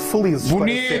vieram-se felizes.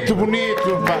 Bonito. Valeu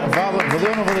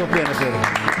ou não valeu a pena,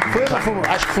 Pedro?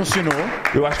 Acho que funcionou.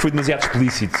 Eu acho que foi demasiado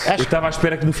explícito. Eu estava à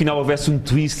espera que no final houvesse um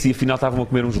twist e afinal estavam a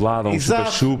comer um gelado ou um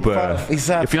chupa-chupa.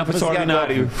 Exato. Afinal foi só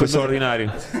ordinário. Foi só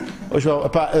ordinário. João,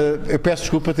 eu peço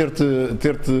desculpa ter-te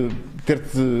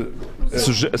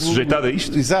sujeitado a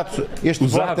isto? Exato. Este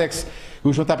vórtex.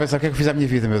 O João está a pensar: o que é que eu fiz à minha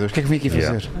vida, meu Deus? O que é que vim aqui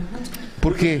fazer?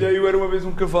 Porquê? O dedilheiro era uma vez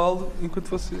um cavalo, enquanto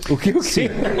vocês... O quê? Sim.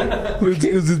 O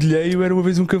dedilheiro era uma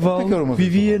vez um cavalo,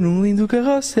 vivia num lindo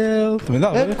carrossel. Também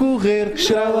dava, a correr,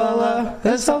 xalala,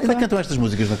 a saltar. Ainda cantam estas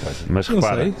músicas na coisa? Mas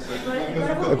repara.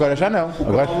 Agora já não.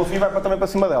 Agora no fim vai também para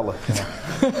cima dela.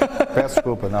 Peço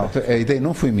desculpa, não. A ideia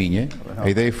não foi minha. A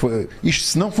ideia foi... Isto,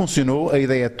 se não funcionou, a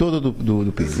ideia é toda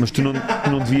do Pedro. Mas tu não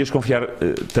devias confiar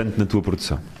tanto na tua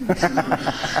produção.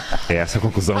 É essa a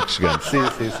conclusão que chegamos. Sim.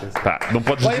 Pá, não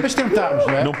podes... Olha, mas tentámos,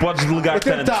 não é? Não podes delegar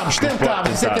tanto. Tentámos,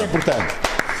 isso é que é importante.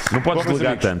 Não podes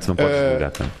delegar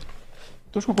tanto,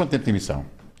 Estamos com quanto tempo de emissão?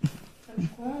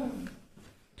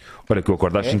 Para que eu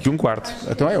acorde às 5h15.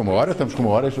 Então é 1h, estamos com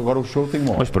 1h, agora o show tem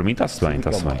 1h. Mas para mim está-se bem,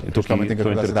 está-se bem. Eu estou entretido.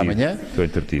 Estou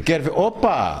entretido. Quero ver.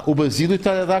 Opa! O Basílio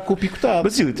está a dar com o picotado.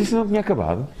 Basílio, isso não tinha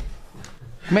acabado.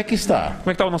 Como é que isso está? Como é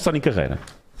que está o nosso Sónia Carreira?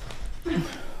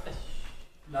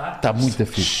 Está muito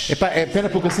fixe. É pena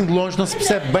porque assim de longe não se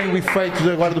percebe bem o efeito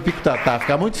agora do picotado. Está a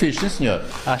ficar muito fixe, sim senhor.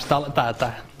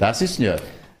 Está, sim senhor.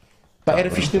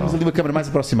 Era fixe termos ali uma câmera mais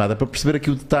aproximada para perceber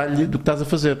aqui o detalhe do que estás a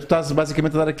fazer. Tu estás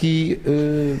basicamente a dar aqui.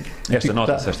 Esta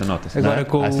nota-se. Agora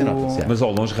com Mas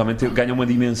ao longe realmente ganha uma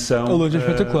dimensão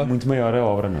muito maior a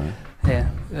obra, não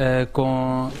é?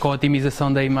 Com a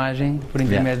otimização da imagem por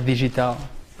intermédio digital.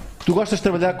 Tu gostas de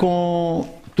trabalhar com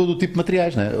todo o tipo de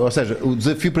materiais, não é? Ou seja, o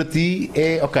desafio para ti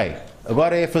é, ok,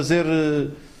 agora é fazer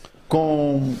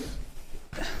com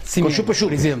chupa-chupa.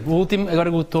 Por exemplo, agora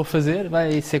o que estou a fazer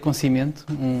vai ser com cimento,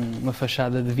 uma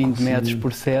fachada de 20 metros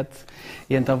por 7,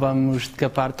 e então vamos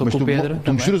decapar, estou com o Pedro.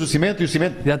 Tu misturas o cimento e o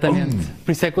cimento... Exatamente.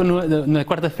 Por isso é que na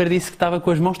quarta-feira disse que estava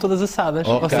com as mãos todas assadas,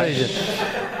 ou seja...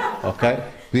 Ok.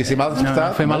 Podia ser mal interpretado.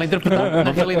 Não, foi mal interpretado.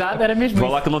 Na realidade era mesmo isso.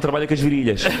 Vá lá que ele não trabalha com as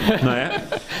virilhas, não é?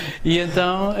 E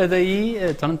então, daí,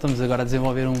 estamos agora a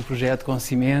desenvolver um projeto com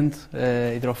cimento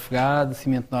hidrofugado,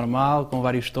 cimento normal, com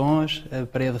vários tons,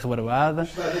 parede rebarbada,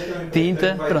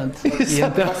 tinta, pronto. E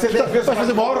então... Vais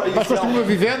fazer uma obra? Vais construir uma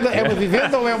vivenda? É uma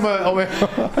vivenda ou é uma...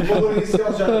 O valor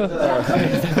inicial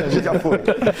já foi.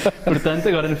 Portanto,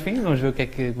 agora no fim, vamos ver o que é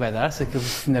que vai dar, se aquilo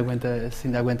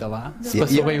ainda aguenta lá, se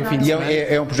passou bem o fim de semana.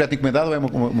 É um projeto encomendado ou é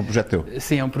um projeto teu?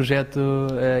 Sim, é um projeto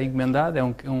encomendado, é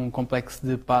um complexo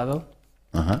de paddle,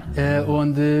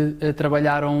 onde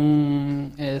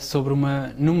trabalharam sobre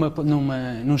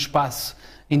num espaço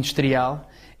industrial,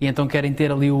 e então querem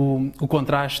ter ali o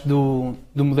contraste do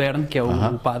moderno, que é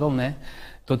o paddle, né?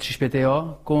 Todo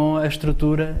XPTO, com a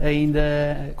estrutura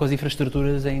ainda, com as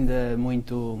infraestruturas ainda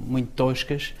muito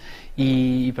toscas,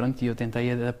 e pronto, eu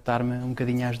tentei adaptar-me um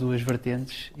bocadinho às duas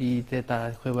vertentes e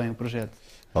tentar correr bem o projeto.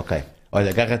 Ok. Olha,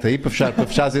 agarra-te aí para fechar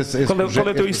esse qual projeto. Qual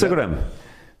é o teu Instagram?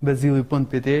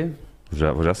 Basílio.pt.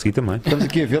 Vou já seguir também. Estamos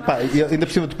aqui a ver, ainda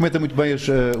por cima documenta muito bem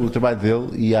o trabalho dele,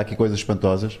 e há aqui coisas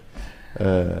espantosas.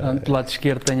 Do lado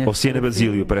esquerdo tenho... Oceana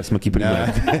Basílio, parece-me aqui primeiro.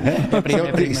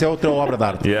 Isso é outra obra de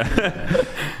arte.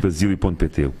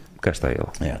 Basílio.pt. Cá está ele.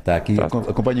 Está aqui,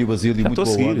 acompanho o Basílio, muito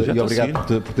boa onda, e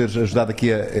obrigado por teres ajudado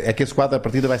aqui. É que esse quadro, a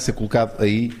partida, vai ser colocado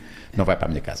aí. Não vai para a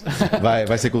minha casa.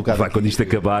 Vai ser colocado. Vai aqui. Quando isto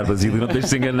acabar, Basílio, não te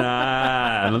deixes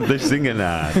enganar. Não te deixes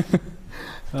enganar.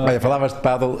 Olha, falavas de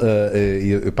paddle,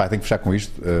 e tenho que fechar com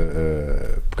isto,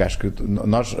 porque acho que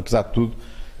nós, apesar de tudo,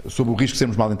 sobre o risco de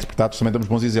sermos mal interpretados, também damos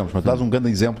bons exemplos. Mas tu dás um grande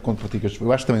exemplo quando praticas.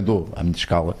 Eu acho que também dou à minha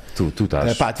escala. Tu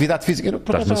estás. Atividade física.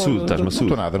 Estás maçudo. Não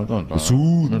estou nada.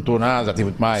 Não estou nada, já tive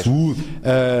muito mais.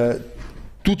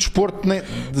 Tu desporto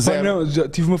de zero. Não, já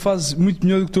tive uma fase muito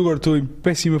melhor do que estou agora. Estou em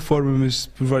péssima forma, mas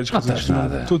por várias razões.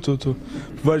 Estou. Por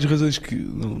várias razões que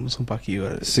não são para aqui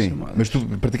agora. Sim, mas tu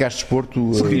praticaste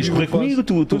desporto. Querias correr comigo?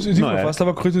 Eu tive uma fase, estava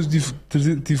a correr todos os dias.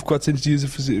 Tive 400 dias a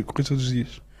correr todos os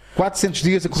dias. 400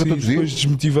 dias a correr todos os dias? Depois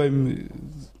desmotivei-me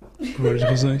por várias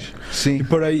razões. Sim. E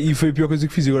parei, e foi a pior coisa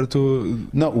que fiz. Agora estou.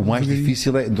 Não, o mais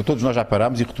difícil é. Todos nós já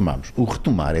parámos e retomamos. O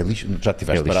retomar é lixo. Já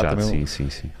tiveste parado também. Sim.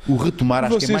 O retomar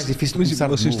acho que é mais difícil de começar.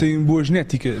 Vocês têm boa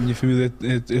genética. A minha família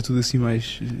é tudo assim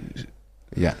mais.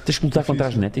 Tens que lutar contra a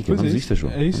genética. Não desistas,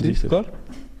 João. É isso, claro.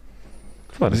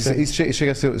 Isso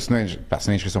chega a ser. Se não é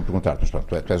inscrição perguntar, mas pronto,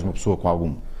 tu és uma pessoa com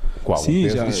algum Sim,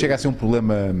 peso. Isso chega a ser um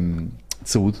problema de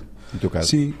saúde. No teu caso?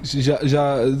 Sim,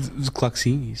 claro que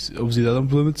sim. A obesidade é um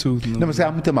problema de saúde. Não, mas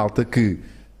há muita malta que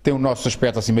tem o nosso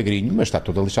aspecto assim magrinho, mas está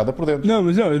toda lixada por dentro. Não,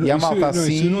 mas não, e há malta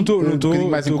assim, não estou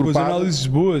mais com as análises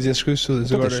boas e essas coisas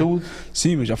todas. Agora, saúde.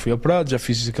 Sim, mas já fui operado, já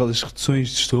fiz aquelas reduções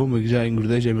de estômago, já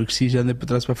engordei, já emagreci, já andei para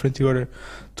trás para a frente, e agora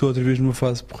estou outra vez numa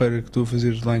fase porreira que estou a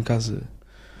fazer lá em casa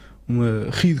uma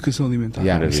reeducação alimentar.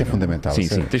 Isso é fundamental. Sim,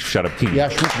 tens de fechar a pequena. E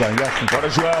acho muito bem. Bora,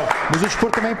 João. Mas o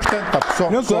desporto também é importante,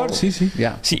 pessoal. Não, claro, sim. Sim,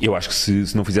 eu acho que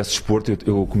se não fizesse desporto,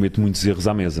 eu cometo muitos erros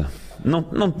à mesa.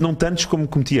 Não tantos como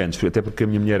cometi antes, até porque a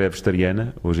minha mulher é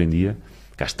vegetariana, hoje em dia.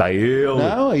 Cá está ele.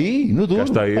 Não, aí, no duro. Cá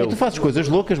está ele. Tu fazes coisas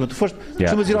loucas, mas tu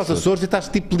costumas ir aos Açores e estás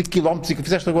tipo de quilómetros e que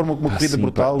fizeste agora uma corrida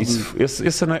brutal.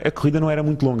 A corrida não era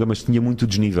muito longa, mas tinha muito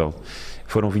desnível.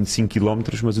 Foram 25 km,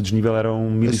 mas o desnível eram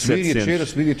 1700. A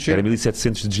subir e a descer. Era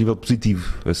 1700 de desnível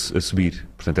positivo a subir.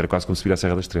 Portanto, era quase como subir à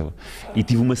Serra da Estrela. E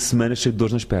tive uma semana cheia de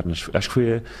dores nas pernas. Acho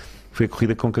que foi a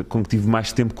corrida com que tive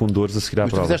mais tempo com dores a seguir à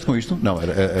prova. Mas tu fizeste com isto? Não,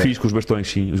 Fiz com os bastões,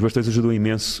 sim. Os bastões ajudam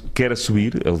imenso, quer a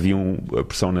subir, aliviam a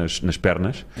pressão nas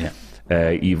pernas.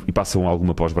 E passam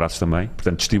alguma para os braços também,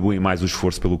 portanto distribuem mais o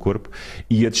esforço pelo corpo.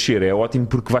 E a descer é ótimo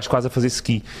porque vais quase a fazer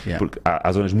ski, porque há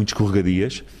zonas muito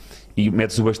escorregadias e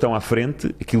metes o bastão à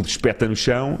frente, aquilo espeta no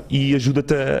chão e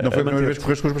ajuda-te a. Não foi a primeira vez que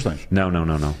correste com os bastões? Não.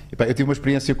 Epá, eu tive uma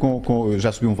experiência eu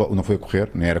já subi não foi a correr,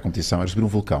 nem era competição, era subir um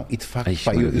vulcão. E de facto,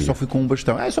 eu só fui com um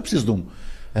bastão. Eu só preciso de um.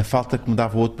 A falta que me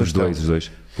dava outro bastão. Os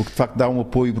dois. Porque de facto dá um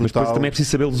apoio brutal. Mas depois também é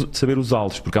preciso saber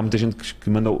usá-los, porque há muita gente que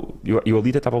manda. Eu ali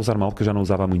até estava a usar mal, porque eu já não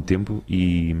usava há muito tempo,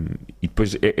 e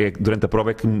depois durante a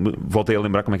prova é que me voltei a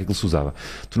lembrar como é que aquilo se usava.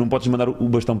 Tu não podes mandar o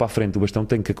bastão para a frente, o bastão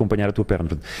tem que acompanhar a tua perna.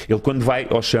 Ele, quando vai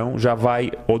ao chão, já vai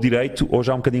ao direito ou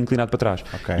já um bocadinho inclinado para trás.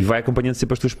 Okay. E vai acompanhando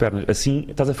sempre as tuas pernas. Assim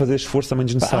estás a fazer esforço também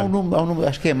desnecessário. Há um nome,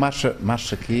 acho que é marcha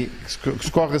aqui, que se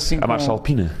corre assim. A marcha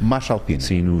alpina? Marcha alpina.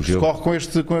 Sim, no gelo. Se corre com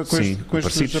estes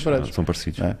aparelhos. São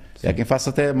parecidos. É quem faça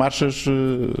até marchas,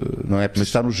 não é preciso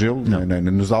estar no gelo,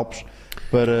 nos Alpes.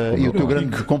 E o teu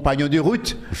grande companheiro de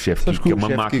route, o chefe que é uma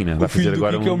máquina, vai fazer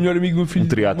agora que é o melhor amigo do meu filho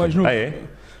mais novo. É?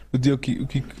 O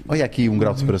Kiko. Olha aqui um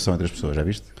grau de separação entre as pessoas, já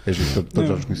viste? Todos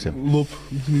nós nos conhecemos.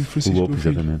 O Lopo,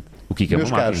 exatamente. O Kiko é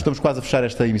Meus caros, estamos quase a fechar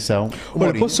esta emissão.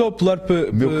 Olha, posso só apelar para.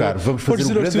 Meu caro, vamos fazer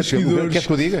um grande apelo. Queres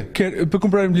que eu diga? Para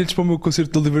comprarem bilhetes para o meu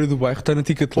concerto de Oliveira do Bairro, está na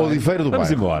Ticketline. Oliveira do Bairro.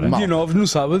 Vamos embora. Dia 9, no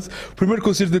sábado, primeiro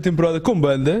concerto da temporada com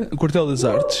banda, Quartel das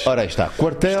Artes. Ora, aí está.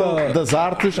 Quartel das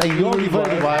Artes em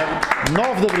Oliveira do Bairro,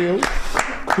 9 de Abril.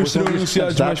 Depois serão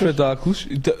anunciados mais espetáculos.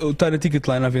 Está na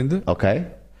Ticketline à venda. Ok.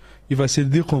 E vai ser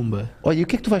de romba. Olha, e o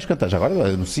que é que tu vais cantar? Já agora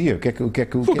anuncia.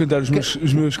 Vou cantar os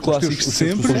meus clássicos de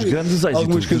sempre. Os grandes êxitos.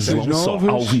 Algumas canções novas.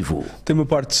 Ao vivo. Tem uma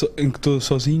parte em que estou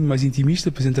sozinho, mais intimista,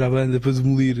 depois entra a banda para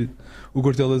demolir o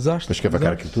Quartel das Artes. Para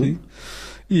escavacar aquilo tudo. Sim.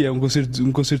 E é um concerto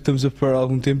que estamos a preparar há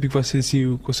algum tempo e que vai ser assim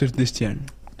o concerto deste ano.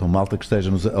 Então, malta que esteja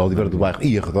a Oliveira do Bairro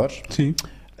e arredores. Sim.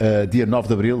 Dia 9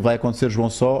 de Abril vai acontecer João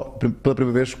Só pela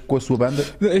primeira vez com a sua banda.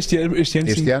 Este ano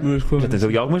sim. Já tens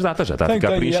ali algumas datas, já está a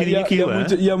ficar preenchidinho aquilo.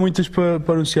 E há muitas para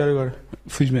anunciar agora,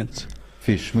 felizmente.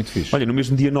 Fixe, muito fixe. Olha, no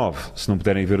mesmo dia 9, se não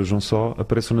puderem ver o João Só,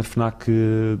 apareçam na FNAC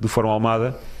do Fórum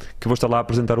Almada, que eu vou estar lá a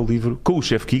apresentar o livro com o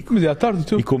chefe Kiko. Mas é à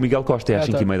tarde, e com o Miguel Costa, às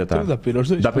 5h30 da tarde. Dá para ir aos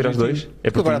dois. Dá para ir aos dois?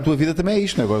 Porque agora a tua vida também é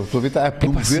isto, não é? Agora a tua vida está a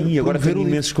promover. Sim, agora tenho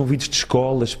imensos convites de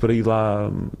escolas para ir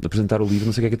lá apresentar o livro,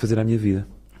 não sei o que é de fazer à minha vida.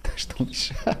 Estás tão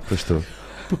lixado. Pois estou.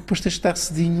 Porque depois tens de estar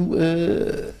cedinho.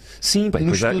 Sim,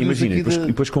 imagina,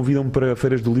 depois convidam-me para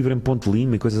feiras do livro em Ponte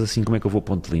Lima e coisas assim. Como é que eu vou a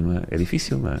Ponte Lima? É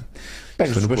difícil, não é?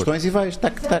 Pegas os bastões e vais.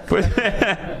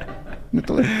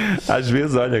 Às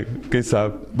vezes, olha, quem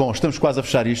sabe. Bom, estamos quase a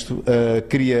fechar isto.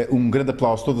 Queria um grande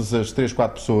aplauso a todas as 3,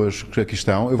 4 pessoas que aqui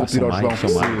estão. Eu vou pedir ao João se...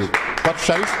 Pode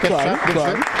fechar isto? Quer fechar?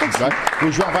 Claro.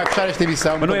 O João vai fechar esta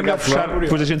emissão. Mas não é melhor fechar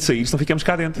depois da gente sair, senão ficamos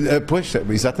cá dentro. Pois,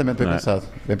 exatamente,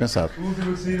 bem pensado. O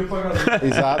último a sair apagado.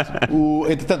 Exato.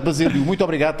 Entretanto, Basílio, muito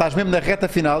obrigado. Estás mesmo na reta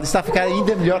final e está a ficar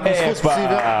ainda melhor, como se fosse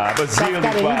possível. Basílio, está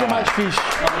a ficar ainda mais fixe.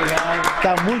 Obrigado.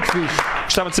 Está muito fixe.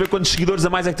 Gostava de saber quantos seguidores a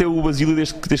mais é que tem o Basílio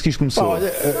desde que isto começou.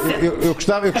 Olha, eu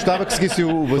gostava que seguisse o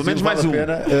Basílio. Pelo menos mais um.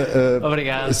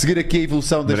 Obrigado. Seguir aqui a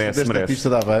evolução deste artista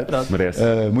da Aveiro. Merece.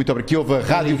 Muito obrigado. Que houve a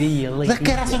rádio. Leiria.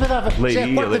 Já é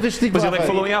a quarta vez que digo Mas ele é que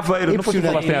falou em Aveiro. Não foi tu que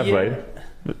falaste em Aveiro?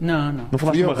 Não. Não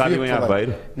falaste numa rádio em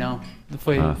Aveiro? Não.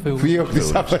 Foi o... Fui eu que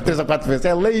disse Aveiro 3 ou 4 vezes.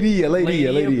 É Leiria.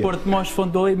 Porto Mós,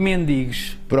 Fontoura e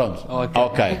Mendigos. Pronto.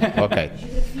 Ok.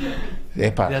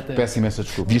 Epá, peço imensa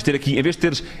desculpa. Devias ter aqui, em vez de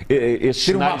teres estes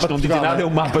cenários que não dizem nada, é um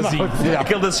mapazinho.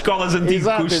 Aquele das escolas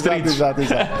antigas com os distritos. Exato.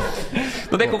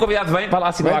 Onde é que o convidado vem? Vai lá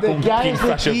assinar com um pouquinho,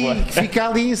 faz favor. Fica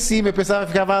ali em cima, eu pensava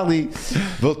que ficava ali.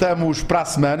 Voltamos para a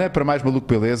semana para mais Maluco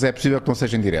Beleza. É possível que não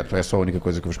seja em direto, é só a única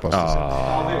coisa que vos posso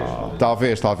dizer.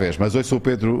 Talvez. Mas ouço o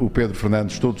Pedro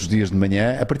Fernandes todos os dias de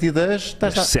manhã, a partir das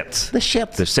 7. Das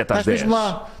 7 às 10. Mesmo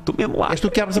lá. Estou mesmo lá. És tu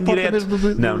que abres a porta mesmo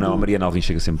do... Não, a Mariana Alvim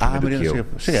chega sempre primeiro do que eu.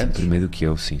 Chega antes. Primeiro do que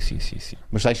eu, sim.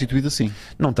 Mas está instituído assim?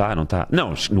 Não está.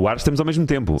 Não, no ar estamos ao mesmo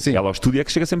tempo. Sim. Ela ao estúdio é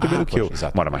que chega sempre primeiro do que eu.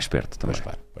 Exato. Mora mais perto também.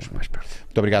 Pois mais perto.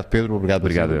 Muito obrigado, Pedro.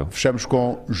 Obrigado eu. Fechamos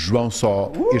com João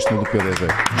Só, este Maluco Beleza.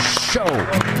 Show!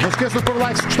 Não se esqueçam de pôr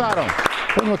like se gostaram.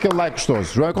 Ponham aquele like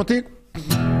gostoso. João, é contigo?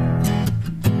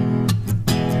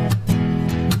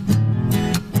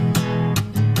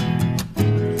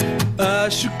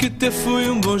 Acho que até fui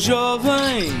um bom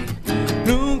jovem,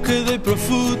 nunca dei para o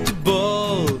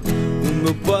futebol. O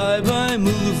meu pai bem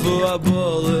me levou à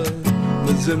bola,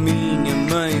 mas a minha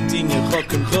mãe tinha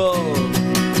rock and roll.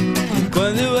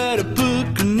 Quando eu era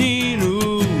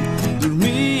pequenino,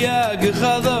 dormia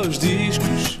agarrado aos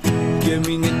discos que a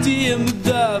minha tia me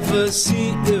dava.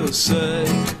 Sim, eu sei,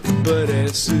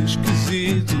 parece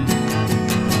esquisito.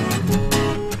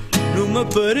 Numa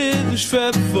parede os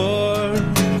Fab Four,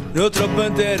 noutra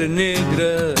Pantera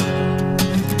Negra.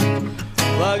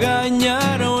 Lá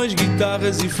ganharam as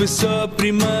guitarras e foi só a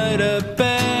primeira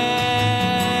pedra.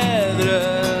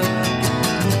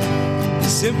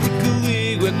 Sempre que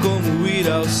ligo é como ir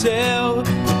ao céu,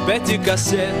 repete a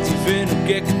cassete e vê no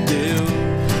que é que deu.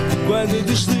 Quando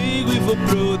desligo e vou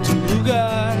para outro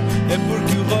lugar, é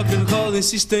porque o rock and roll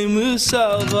insiste em me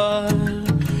salvar.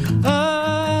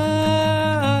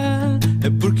 É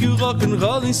porque o rock and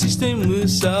roll insiste em me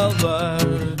salvar.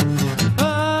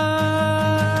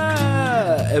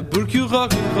 É porque o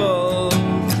rock and roll,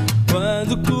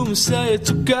 quando comecei a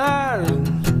tocar,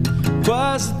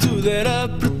 quase tudo era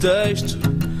pretexto.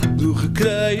 Do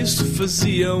recreio se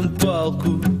fazia um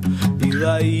palco e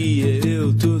lá ia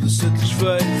eu todo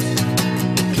satisfeito.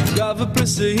 Jogava para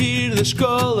sair da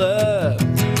escola,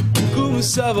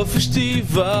 começava o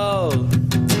festival.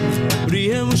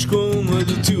 Abríamos com uma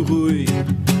do tio Rui,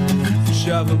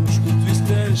 fechávamos com o twist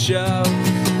and shout.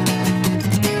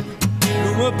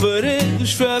 Numa parede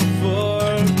dos Fab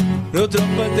Four, noutra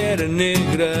Pantera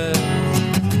Negra.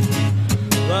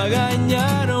 Lá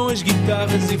ganharam as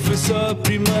guitarras e foi só a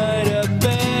primeira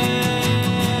pedra.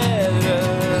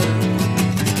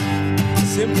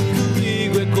 Sempre que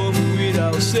ligo é como ir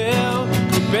ao céu,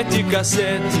 repete a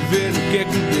cassete e ver o que é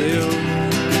que deu.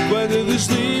 E quando eu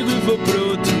desligo e vou para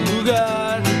outro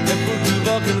lugar, é porque o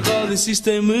rock and roll insiste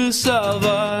em me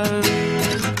salvar.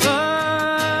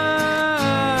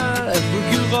 É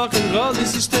porque o rock and roll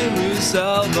insiste em me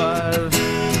salvar.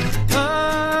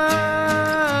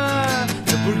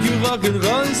 Porque o rock and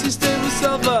roll insiste em me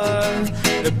salvar.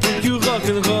 É porque o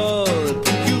rock and roll, é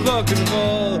porque o rock and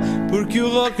roll, porque o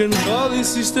rock and roll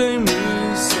insiste em me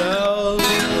salvar.